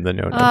allowed from the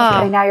no chair.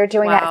 Okay, now you're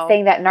doing that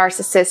thing that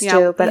narcissists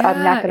do, but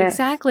I'm not going to.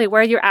 Exactly,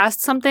 where you're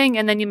asked something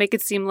and then you make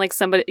it seem like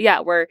somebody,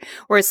 where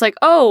it's like,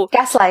 oh.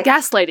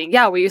 Gaslighting,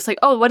 yeah, where you're just like,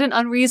 oh, what an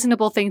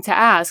unreasonable thing to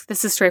ask.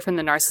 This is straight from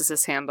the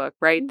Narcissist Handbook,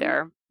 right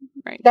there.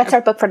 Right. That's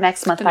our book for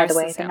next month, by the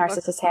way, the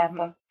Narcissist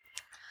Handbook.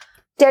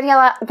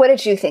 Daniela, what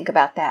did you think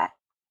about that?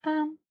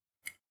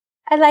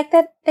 I like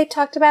that they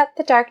talked about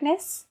the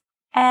darkness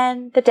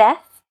and the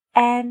death,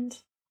 and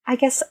I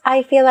guess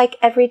I feel like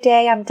every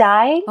day I'm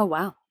dying. Oh,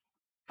 wow.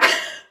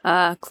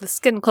 It's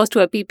getting close to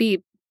a beep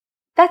beep.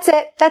 That's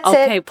it.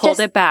 Okay, pulled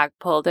it back.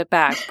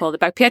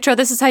 Pietro,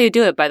 this is how you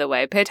do it, by the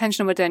way. Pay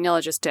attention to what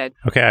Daniela just did.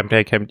 Okay,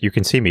 you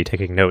can see me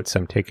taking notes.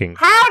 I'm taking...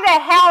 How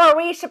the hell are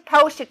we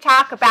supposed to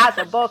talk about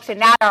the books and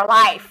not our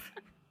life?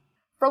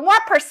 From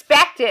what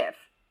perspective?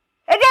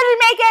 It doesn't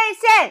make any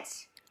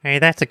sense. Hey,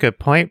 that's a good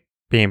point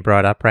being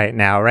brought up right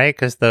now, right?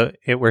 Because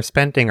we're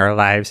spending our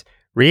lives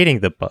reading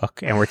the book,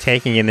 and we're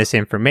taking in this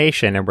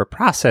information, and we're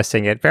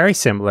processing it very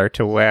similar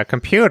to a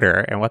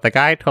computer. And what the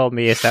guy told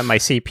me is that my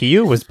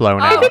CPU was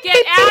blown out. Oh,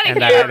 get out of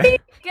here!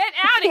 Get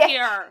out of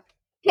here!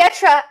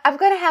 Pietra, I'm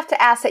going to have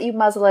to ask that you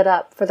muzzle it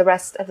up for the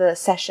rest of the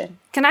session.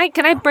 Can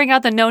I bring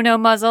out the no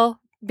muzzle?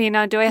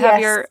 Bina, do I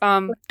have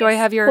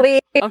your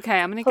Please. Okay,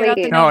 I'm gonna get out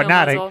the no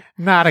muzzle.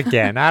 Not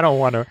again. I don't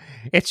want to.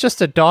 It's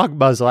just a dog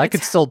muzzle. I can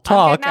still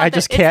talk. I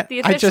just can't.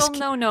 It's the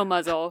official no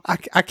muzzle. I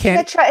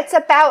can't. Pietra,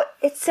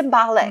 it's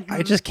symbolic.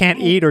 I just can't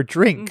eat or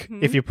drink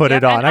if you put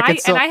it on. And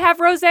I have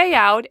rosé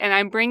out, and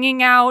I'm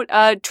bringing out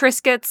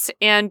Triscuits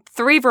and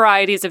 3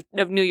 varieties of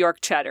New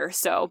York cheddar.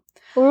 So.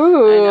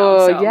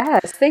 Ooh,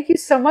 yes. Thank you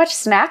so much,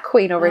 Snack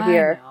Queen over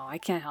here. I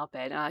can't help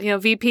it.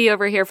 VP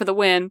over here for the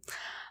win.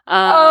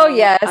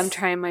 Yes. I'm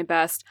trying my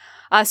best.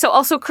 So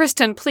also,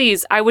 Kristen,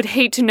 please, I would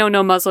hate to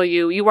no muzzle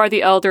you. You are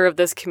the elder of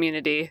this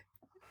community.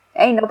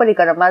 Ain't nobody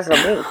gonna muzzle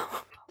me.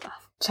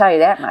 Tell you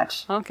that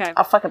much. Okay.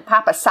 I'll fucking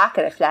pop a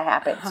socket if that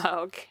happens.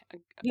 Okay.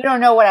 You don't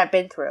know what I've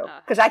been through.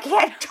 Because I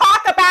can't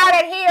talk about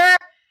it here.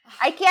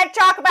 I can't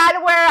talk about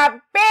it where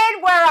I've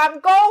been, where I'm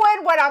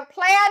going, what I'm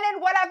planning,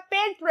 what I've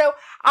been through.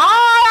 All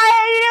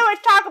I do is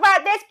talk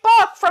about this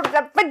book from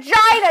the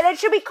vagina that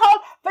should be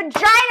called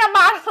Vagina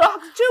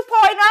Monologues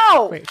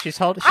No! Wait, she's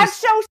holding... I'm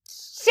so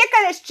sick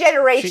of this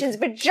generation's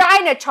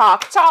vagina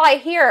talk. That's all I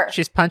hear.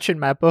 She's punching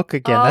my book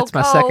again. That's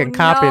my second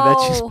copy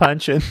that she's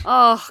punching.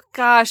 Oh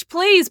gosh,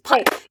 please,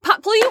 will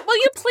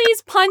you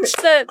please punch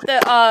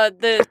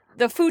the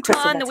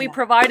futon that we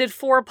provided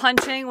for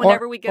punching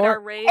whenever we get our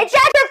raid? It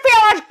doesn't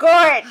feel as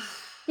good.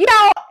 You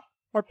know.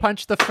 Or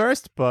punch the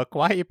first book.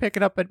 Why are you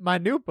picking up at my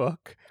new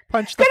book?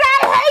 Punch the... Because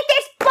I hate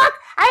this book.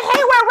 I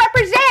hate what it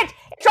represents.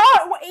 It's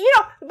all, you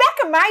know, back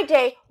in my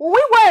day, when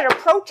we wanted to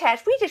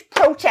protest, we just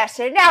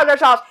protested. Now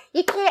there's all,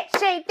 you can't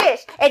say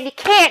this, and you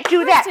can't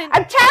do that.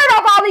 I'm tired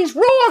of all these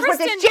rules with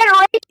this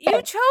generation.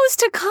 You chose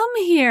to come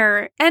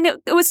here, and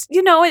it was,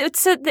 you know,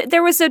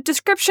 there was a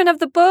description of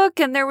the book,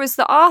 and there was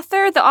the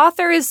author. The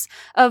author is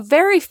a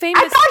very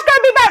famous... I thought it was going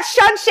to be about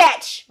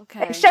sunsets.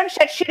 Okay. And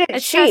sunset she didn't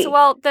see.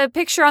 Well, the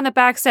picture on the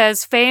back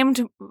says,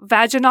 famed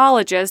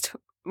vaginologist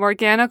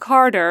Morgana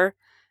Carter.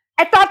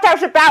 I thought that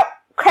was about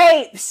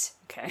caves.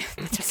 Okay,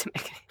 that doesn't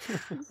make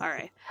any... All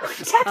right.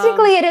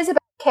 Technically, it is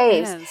about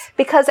caves.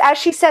 Because as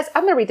she says,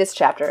 I'm going to read this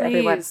chapter,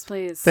 everyone.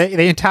 Please. The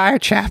entire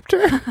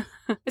chapter?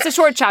 It's a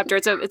short chapter.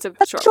 It's a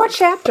short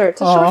chapter.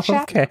 It's a short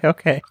chapter.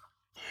 Okay.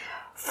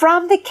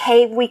 From the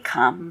cave we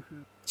come.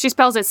 Mm-hmm. She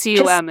spells it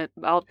C-U-M,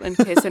 in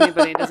case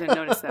anybody doesn't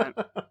notice that.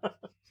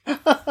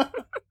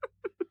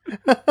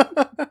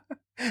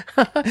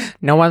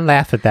 No one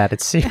laugh at that.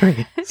 It's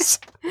serious.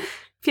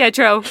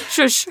 Pietro,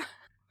 shush.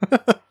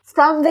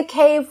 From the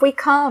cave we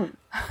come,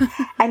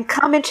 and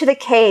come into the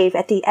cave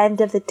at the end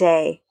of the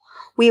day.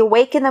 We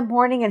awake in the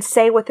morning and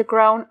say with a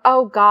groan,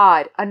 oh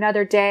God,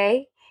 another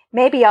day?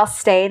 Maybe I'll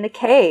stay in the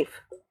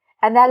cave.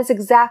 And that is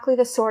exactly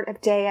the sort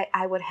of day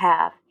I would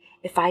have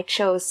if I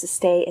chose to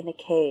stay in the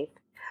cave.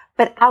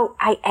 But out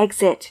I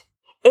exit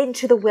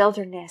into the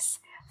wilderness,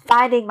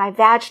 finding my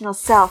vaginal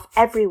self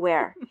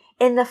everywhere,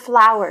 in the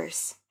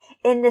flowers,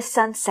 in the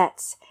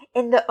sunsets,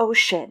 in the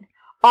ocean.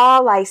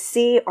 All I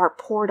see are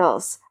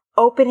portals,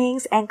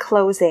 openings and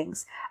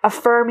closings,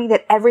 affirming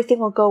that everything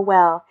will go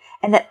well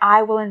and that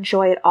I will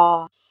enjoy it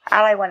all.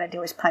 All I want to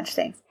do is punch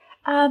things.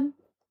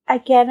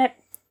 Again,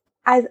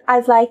 I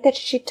like that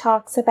she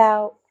talks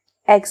about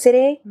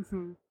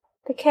exiting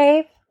the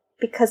cave,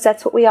 because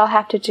that's what we all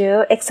have to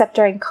do, except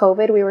during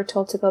COVID, we were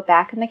told to go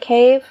back in the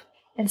cave.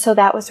 And so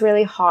that was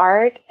really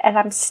hard. And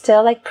I'm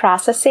still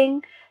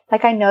processing.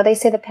 I know they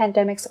say the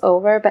pandemic's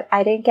over, but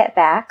I didn't get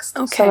vaxxed.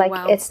 Okay,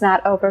 so it's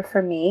not over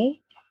for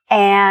me.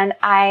 And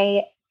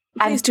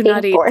Please do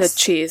not eat the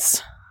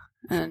cheese.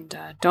 And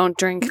don't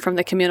drink from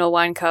the communal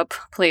wine cup,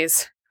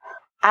 please.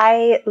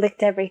 I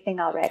licked everything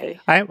already.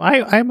 Okay.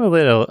 I'm a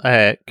little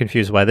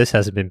confused why this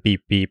hasn't been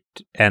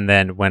beeped, and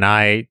then when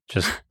I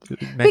just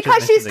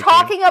because she's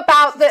talking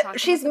about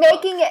she's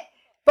making it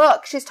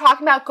book. She's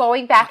talking about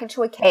going back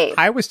into a cave.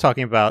 I was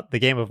talking about the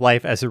game of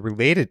life as it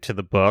related to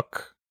the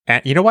book.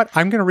 And you know what?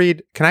 I'm going to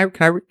read. Can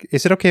I?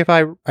 Is it okay if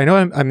I know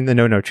I'm in the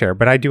no chair,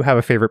 but I do have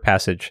a favorite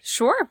passage.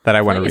 Sure. That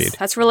I want to read.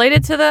 That's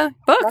related to the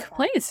book.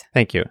 Please.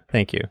 Thank you.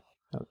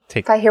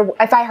 If I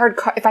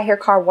hear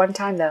car one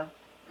time though,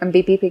 I'm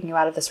beeping you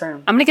out of this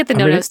room. I'm going to get the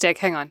no stick.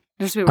 Hang on.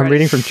 I'm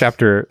reading from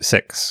chapter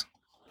 6.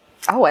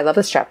 Oh, I love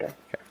this chapter.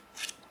 Okay.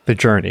 The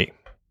journey.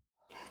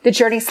 The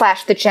journey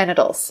 / the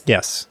genitals.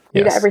 Yes.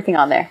 Read everything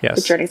on there. Yes.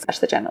 The journey /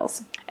 the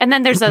genitals. And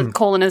then there's a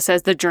colon that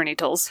says the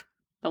journeytals.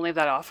 Don't leave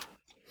that off.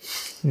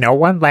 No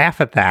one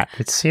laugh at that.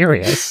 It's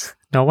serious.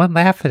 No one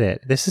laugh at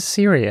it. This is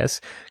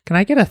serious. Can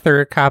I get a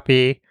third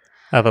copy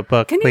of a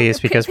book, please?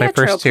 Because my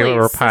first two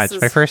were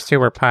punched. My first two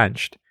were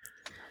punched.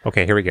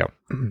 Okay, here we go.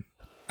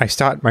 I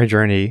start my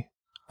journey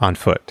on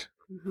foot,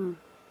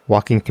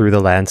 walking through the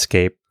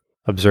landscape,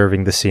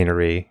 observing the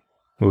scenery,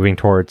 moving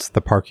towards the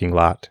parking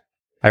lot.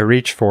 I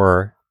reach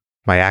for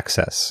my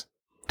access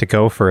to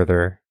go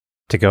further,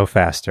 to go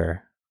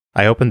faster.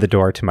 I open the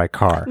door to my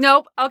car.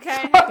 Nope.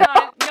 Okay.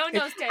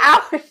 No, stay.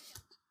 Out.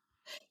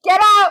 Get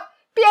out!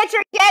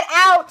 Pietro, get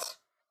out!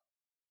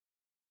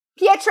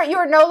 Pietro, you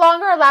are no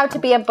longer allowed to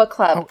be in book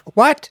club. Oh,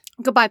 what?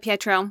 Goodbye,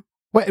 Pietro.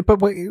 What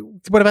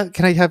about,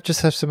 can I have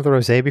some of the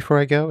rosé before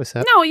I go? Is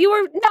that? No, all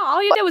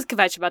you did was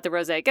kvetch about the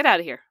rosé. Get out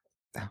of here.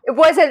 It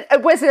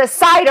wasn't a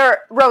cider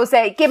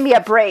rosé. Give me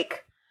a break.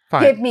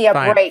 Fine, give me a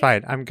break.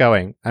 Fine, I'm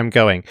going.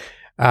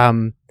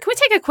 Can we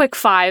take a quick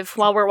 5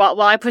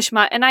 while I push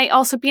my... And I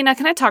also, Bina,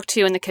 can I talk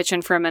to you in the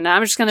kitchen for a minute?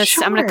 I'm just going to...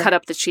 Sure. I'm going to cut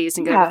up the cheese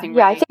and get everything ready.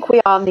 Yeah, I think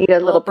we all need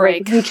a little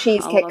break. New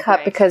cheese get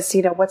cut because,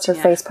 what's her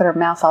face put her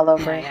mouth all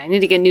over it. Yeah, I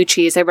need to get new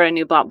cheese. I brought a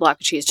new block of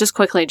cheese. Just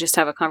quickly, just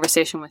have a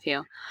conversation with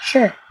you.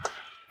 Sure.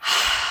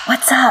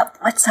 What's up?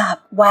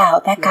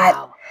 Wow, that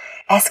got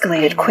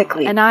escalated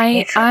quickly. And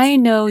I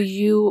know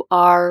you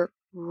are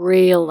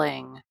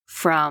reeling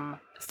from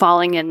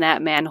falling in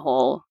that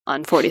manhole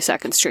on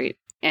 42nd Street.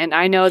 And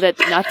I know that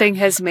nothing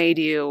has made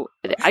you.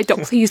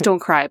 Please don't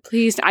cry.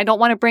 Please, I don't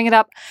want to bring it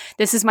up.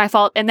 This is my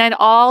fault. And then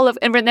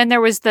then there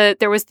was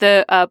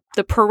the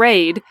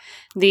parade,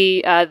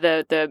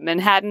 the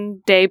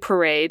Manhattan Day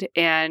Parade,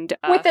 and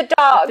with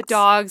the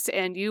dogs,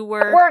 and you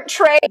weren't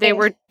trained.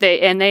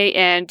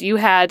 And you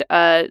had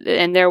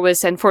and there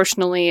was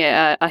unfortunately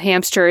a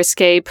hamster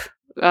escape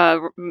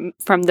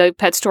from the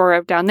pet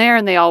store down there,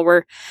 and they all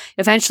were.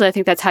 Eventually, I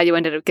think that's how you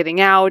ended up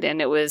getting out,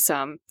 and it was.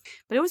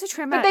 But it was a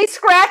traumatic. But they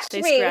scratched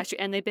me. They scratched you,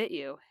 and they bit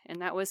you,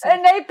 and that was.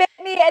 And they bit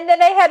me, and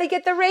then I had to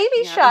get the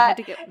rabies shot,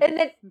 and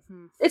then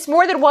it's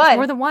more than one. It's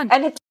more than one,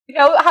 and you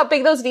know how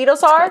big those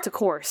needles are? It's a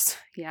course.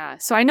 Yeah.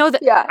 So I know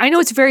that. Yeah. I know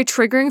it's very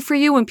triggering for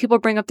you when people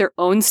bring up their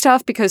own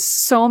stuff because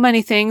so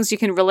many things you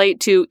can relate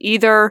to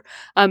either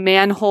a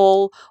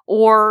manhole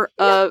or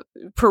a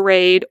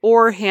parade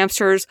or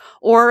hamsters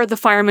or the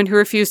firemen who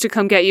refused to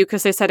come get you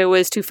because they said it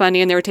was too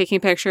funny and they were taking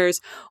pictures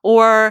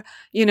or,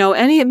 you know,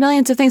 any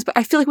millions of things. But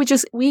I feel like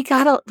we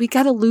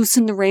gotta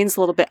loosen the reins a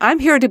little bit. I'm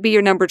here to be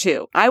your number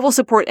 2. I will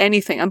support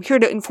anything. I'm here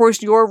to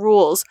enforce your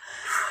rules.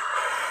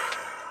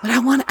 But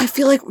I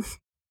feel like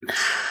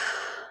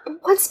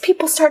once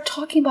people start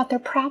talking about their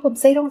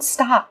problems, they don't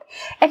stop.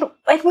 And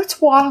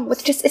what's wrong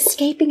with just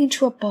escaping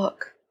into a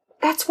book?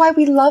 That's why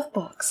we love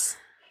books.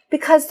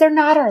 Because they're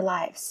not our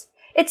lives.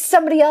 It's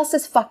somebody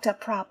else's fucked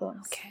up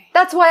problems. Okay.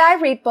 That's why I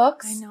read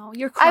books. I know.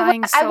 You're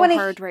crying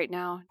hard right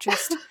now.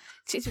 Just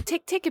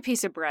take a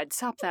piece of bread.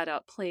 Sop that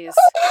up, please.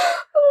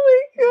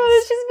 Oh my God.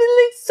 It's just been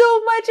like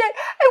so much.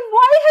 And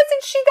why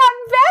hasn't she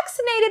gotten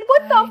vaccinated?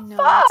 What the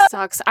fuck? It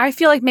sucks. I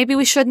feel like maybe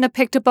we shouldn't have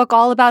picked a book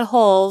all about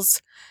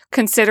holes.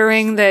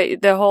 Considering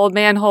the whole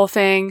manhole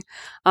thing,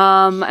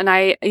 and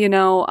I,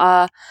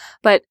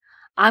 but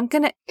I'm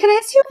gonna. Can I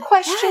ask you a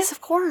question? Yes,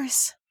 of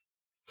course.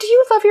 Do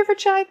you love your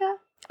vagina?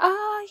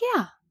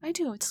 Yeah, I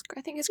do. I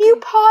think it's great. You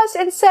paused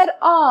and said,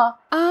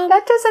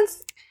 that doesn't.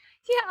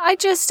 Yeah,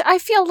 I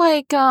feel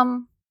like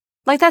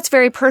that's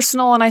very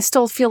personal, and I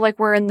still feel like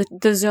we're in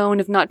the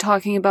zone of not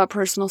talking about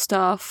personal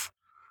stuff.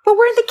 But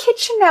we're in the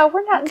kitchen now.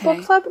 We're not in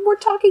book club. We're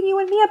talking, you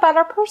and me, about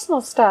our personal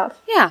stuff.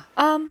 Yeah.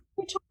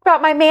 We talked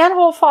about my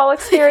manhole fall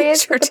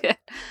experience. Sure did.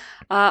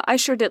 I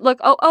sure did. Look.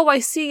 Oh, I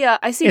see.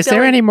 Is Billy.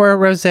 There any more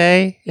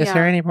rosé? Is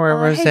there any more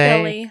rosé?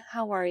 Hey, Billy.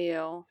 How are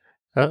you?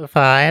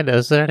 Fine.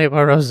 Is there any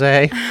more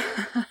rosé?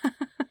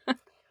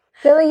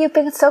 Billy, you've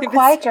been so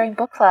quiet during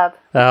book club.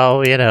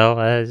 Oh,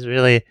 I was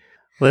really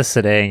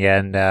listening,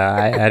 and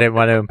I didn't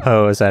want to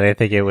impose. I didn't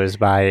think it was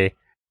my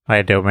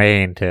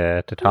domain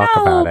to talk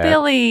about it. No,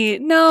 Billy,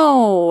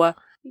 no.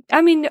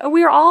 I mean,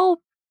 we're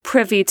all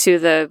privy to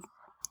the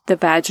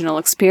vaginal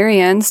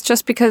experience.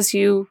 Just because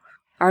you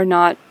are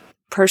not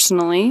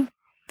personally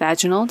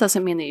vaginal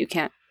doesn't mean that you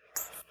can't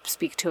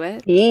speak to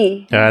it.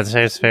 No,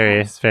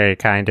 it's very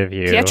kind of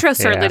you. Pietro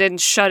certainly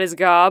didn't shut his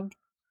gob.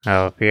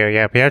 Oh,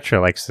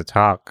 Pietro likes to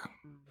talk.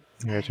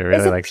 Pietro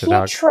really likes to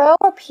talk. Pietro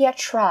or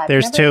Pietra?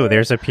 There's two.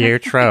 There's a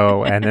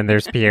Pietro, and then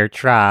there's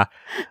Pietra.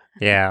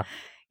 Yeah.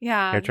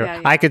 Yeah,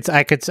 I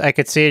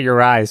could see in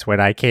your eyes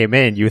when I came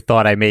in. You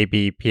thought I may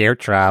be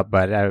Pietra,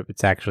 but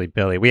it's actually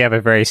Billy. We have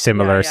a very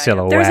similar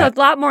silhouette. There's a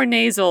lot more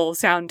nasal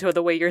sound to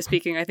the way you're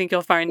speaking. I think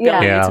you'll find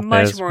Billy. It's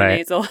much more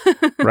nasal.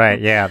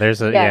 Right? Yeah.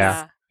 There's a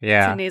yeah.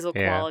 It's a nasal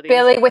quality.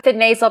 Billy with the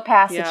nasal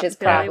passages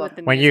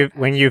problem.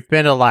 When you've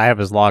been alive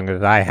as long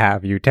as I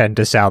have, you tend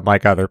to sound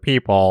like other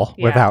people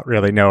without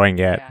really knowing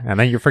it, and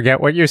then you forget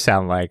what you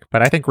sound like.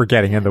 But I think we're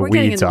getting in the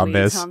weeds on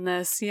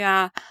this.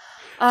 Yeah.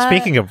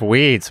 Speaking of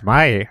weeds,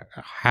 my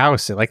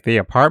house, like the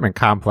apartment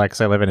complex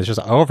I live in, is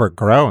just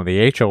overgrown.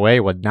 The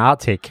HOA would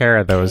not take care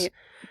of those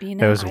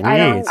weeds.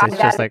 It's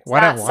just like,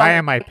 why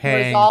am I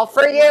paying? Resolve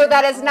for you.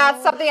 That is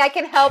not something I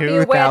can help you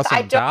with.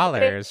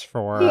 $2,000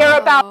 for hear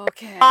about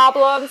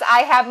problems. I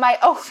have my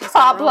own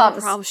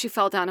problems. She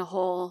fell down a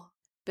hole.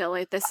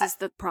 Billy, this is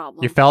the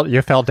problem. You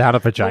fell down a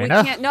vagina?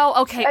 Well, we can't. No,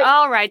 okay,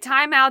 all right.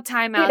 Time out.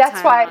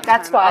 That's why.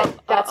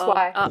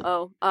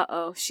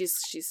 Uh-oh.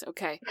 She's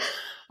okay.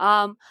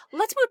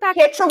 Let's move back.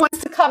 Pietro wants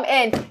to come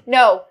in.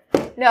 No.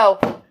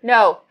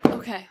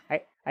 Okay.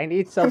 I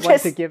need someone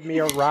to give me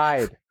a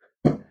ride.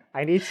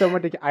 I need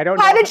someone to... I don't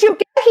know. How did you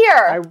get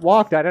here? I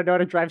walked. I don't know how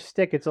to drive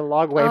stick. It's a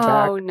long way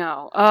back. Oh,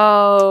 no.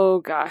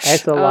 Oh, gosh.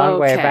 It's a long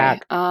way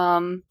back.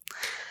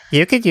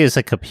 You could use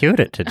a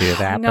computer to do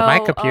that, but my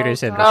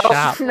computer's in the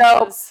shop.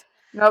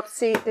 Nope.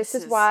 See, this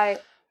is why.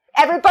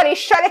 Everybody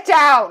shut it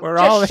down. We're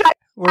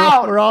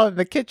all in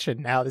the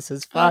kitchen now. This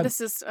is fun.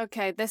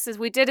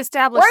 We did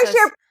establish Where's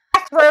your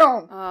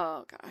bathroom?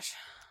 Oh, gosh.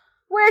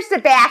 Where's the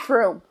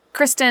bathroom?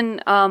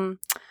 Kristen,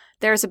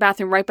 there's a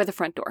bathroom right by the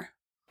front door.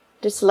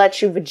 Just to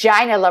let you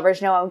vagina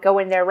lovers know I'm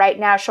going there right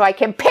now so I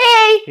can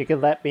pee. You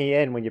can let me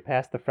in when you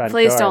pass the front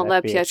door. Please don't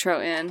let Pietro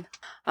in.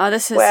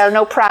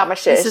 No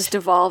promises. This has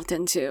devolved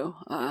into...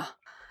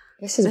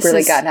 This has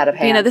really gotten out of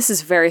hand. This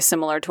is very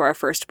similar to our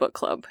first book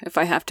club. If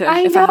I have to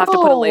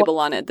put a label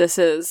on it, this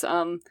is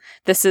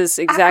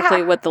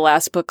exactly what the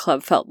last book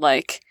club felt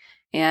like.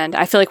 And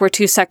I feel like we're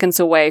 2 seconds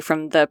away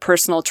from the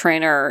personal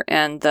trainer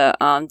and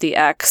the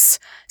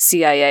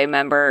ex-CIA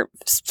member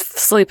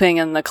sleeping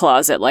in the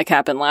closet like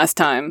happened last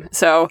time.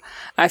 So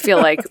I feel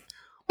like...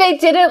 They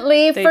didn't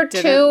leave for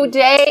 2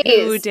 days.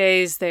 2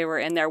 days they were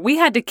in there. We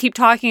had to keep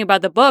talking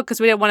about the book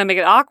because we didn't want to make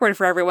it awkward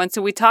for everyone.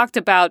 So we talked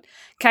about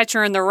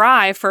Catcher in the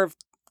Rye for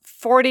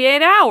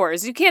 48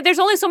 hours. There's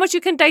only so much you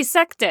can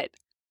dissect it.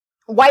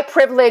 White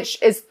Privilege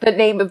is the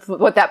name of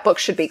what that book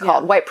should be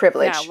called. White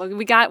Privilege.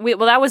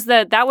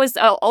 Yeah, that was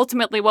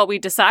ultimately what we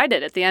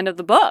decided at the end of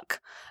the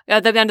book,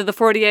 at the end of the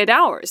 48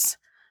 hours.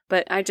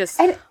 But and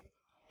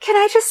can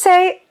I just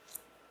say,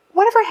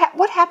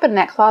 what happened in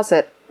that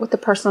closet with the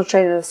personal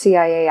trainer of the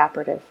CIA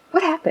operative?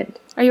 What happened?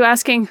 Are you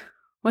asking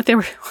what they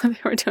were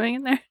doing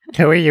in there?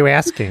 Who are you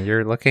asking?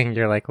 You're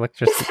like, look,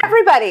 just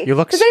everybody.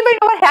 Does anybody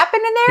know what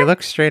happened in there? You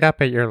look straight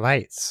up at your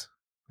lights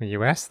when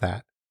you ask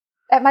that.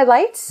 At my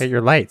lights? At your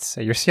lights,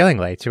 at your ceiling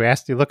lights.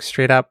 You look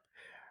straight up.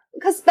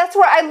 Because that's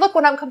where I look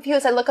when I'm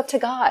confused. I look up to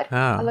God. Oh.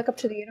 I look up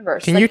to the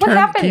universe. Can you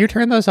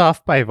turn those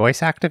off by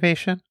voice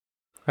activation?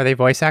 Are they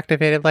voice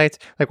activated lights?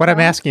 Like what I'm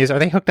asking is, are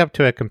they hooked up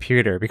to a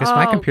computer? Because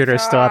my computer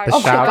is still at the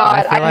shop.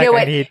 God, I feel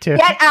like I need to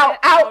get out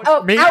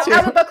of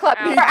the book club.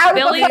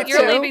 Billy,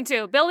 you're leaving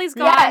too. Billy's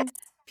gone. Yes.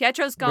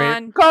 Pietro's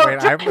gone.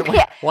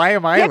 Why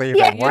am I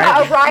leaving?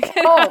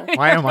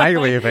 Why am I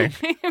leaving?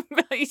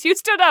 You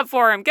stood up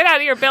for him. Get out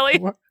of here, Billy.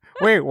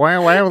 Wait, why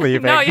am I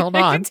leaving? No, Hold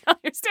on.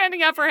 You're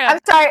standing up for him. I'm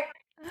sorry,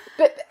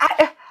 but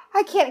I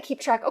can't keep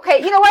track.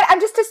 Okay, you know what? I'm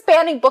just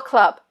disbanding book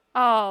club.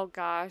 Oh,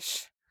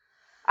 gosh.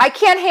 I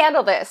can't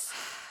handle this.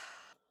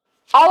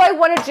 All I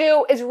want to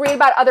do is read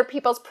about other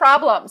people's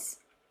problems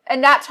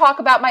and not talk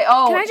about my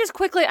own. Can I just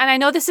quickly, and I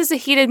know this is a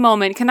heated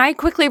moment, can I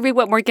quickly read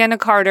what Morgana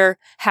Carter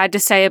had to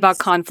say about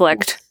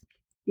conflict?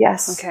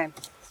 Yes. Okay. I'm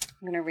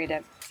going to read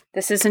it.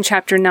 This is in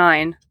chapter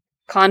 9,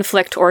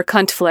 Conflict or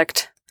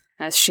Cuntflict,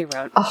 as she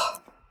wrote. Oh.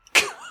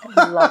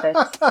 I love it.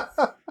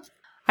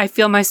 I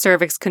feel my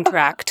cervix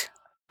contract.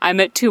 I'm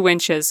at 2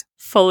 inches,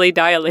 fully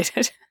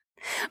dilated.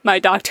 My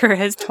doctor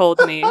has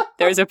told me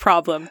there's a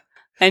problem,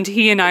 and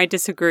he and I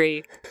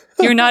disagree.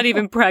 You're not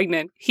even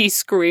pregnant, he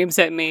screams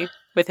at me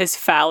with his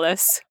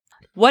phallus.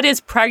 What is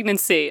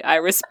pregnancy? I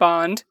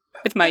respond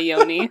with my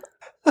yoni.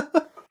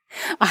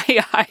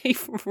 I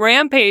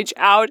rampage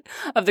out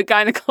of the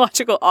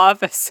gynecological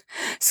office,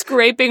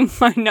 scraping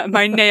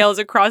my nails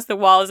across the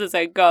walls as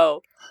I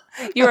go.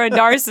 You're a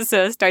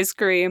narcissist, I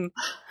scream.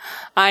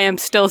 I am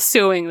still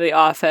suing the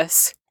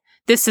office.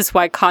 This is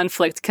why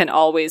conflict can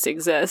always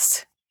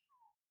exist.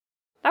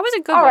 That was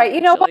a good one. All right,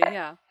 you know what?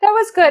 Yeah. That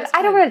was good.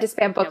 I don't want to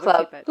disband book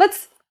club.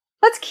 Let's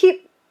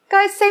keep,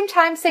 guys, same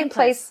time, same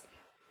place.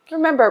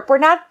 Remember, we're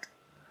not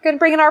going to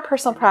bring in our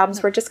personal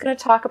problems. We're just going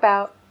to talk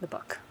about the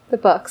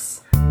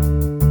books.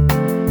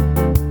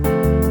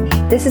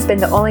 This has been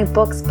the Only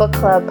Books Book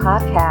Club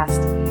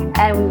podcast.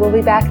 And we will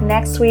be back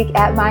next week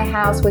at my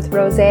house with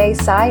Rosé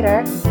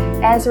Cider.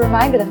 As a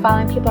reminder, the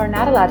following people are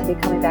not allowed to be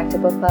coming back to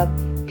book club: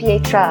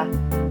 Pietra,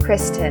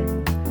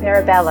 Kristen,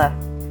 Marabella,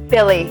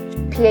 Billy,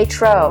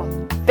 Pietro,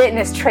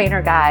 fitness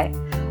trainer guy,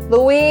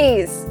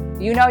 Louise,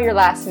 you know your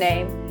last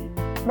name,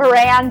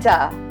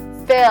 Miranda,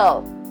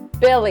 Phil,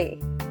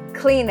 Billy,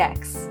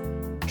 Kleenex,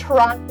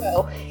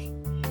 Toronto,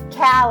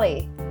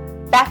 Callie,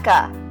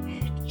 Becca,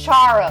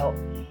 Charo,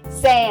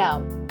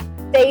 Sam,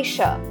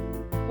 Stacia,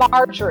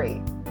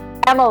 Marjorie,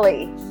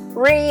 Emily,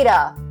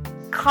 Rita,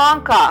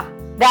 Conca,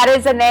 that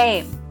is a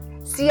name,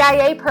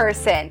 CIA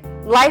person,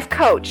 life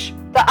coach,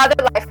 the other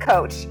life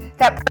coach,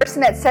 that person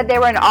that said they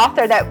were an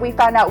author that we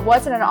found out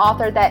wasn't an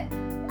author, that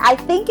I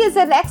think is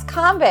an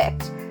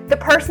ex-convict, the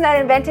person that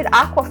invented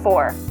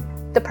Aquaphor,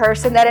 the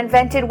person that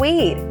invented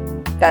weed.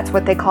 That's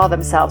what they call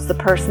themselves, the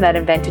person that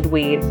invented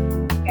weed.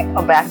 And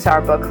go back to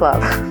our book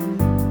club.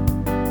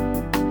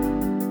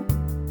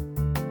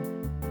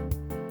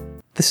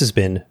 This has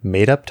been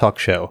Made Up Talk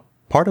Show,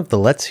 part of the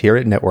Let's Hear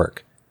It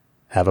Network.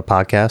 Have a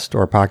podcast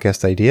or a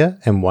podcast idea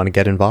and want to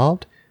get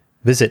involved?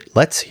 Visit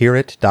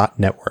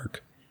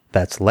letshearit.network.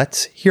 That's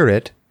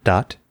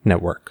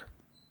letshearit.network.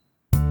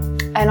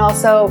 And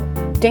also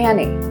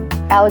Danny,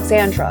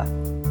 Alexandra,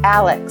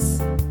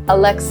 Alex,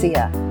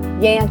 Alexia,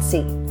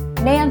 Yancy,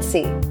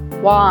 Nancy,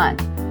 Juan,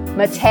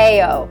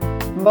 Mateo,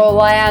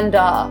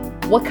 Molanda.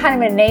 What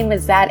kind of a name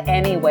is that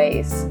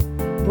anyways?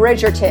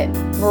 Bridgerton,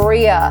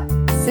 Maria,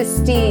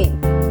 Sistine,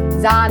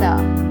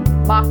 Zana,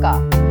 Maka,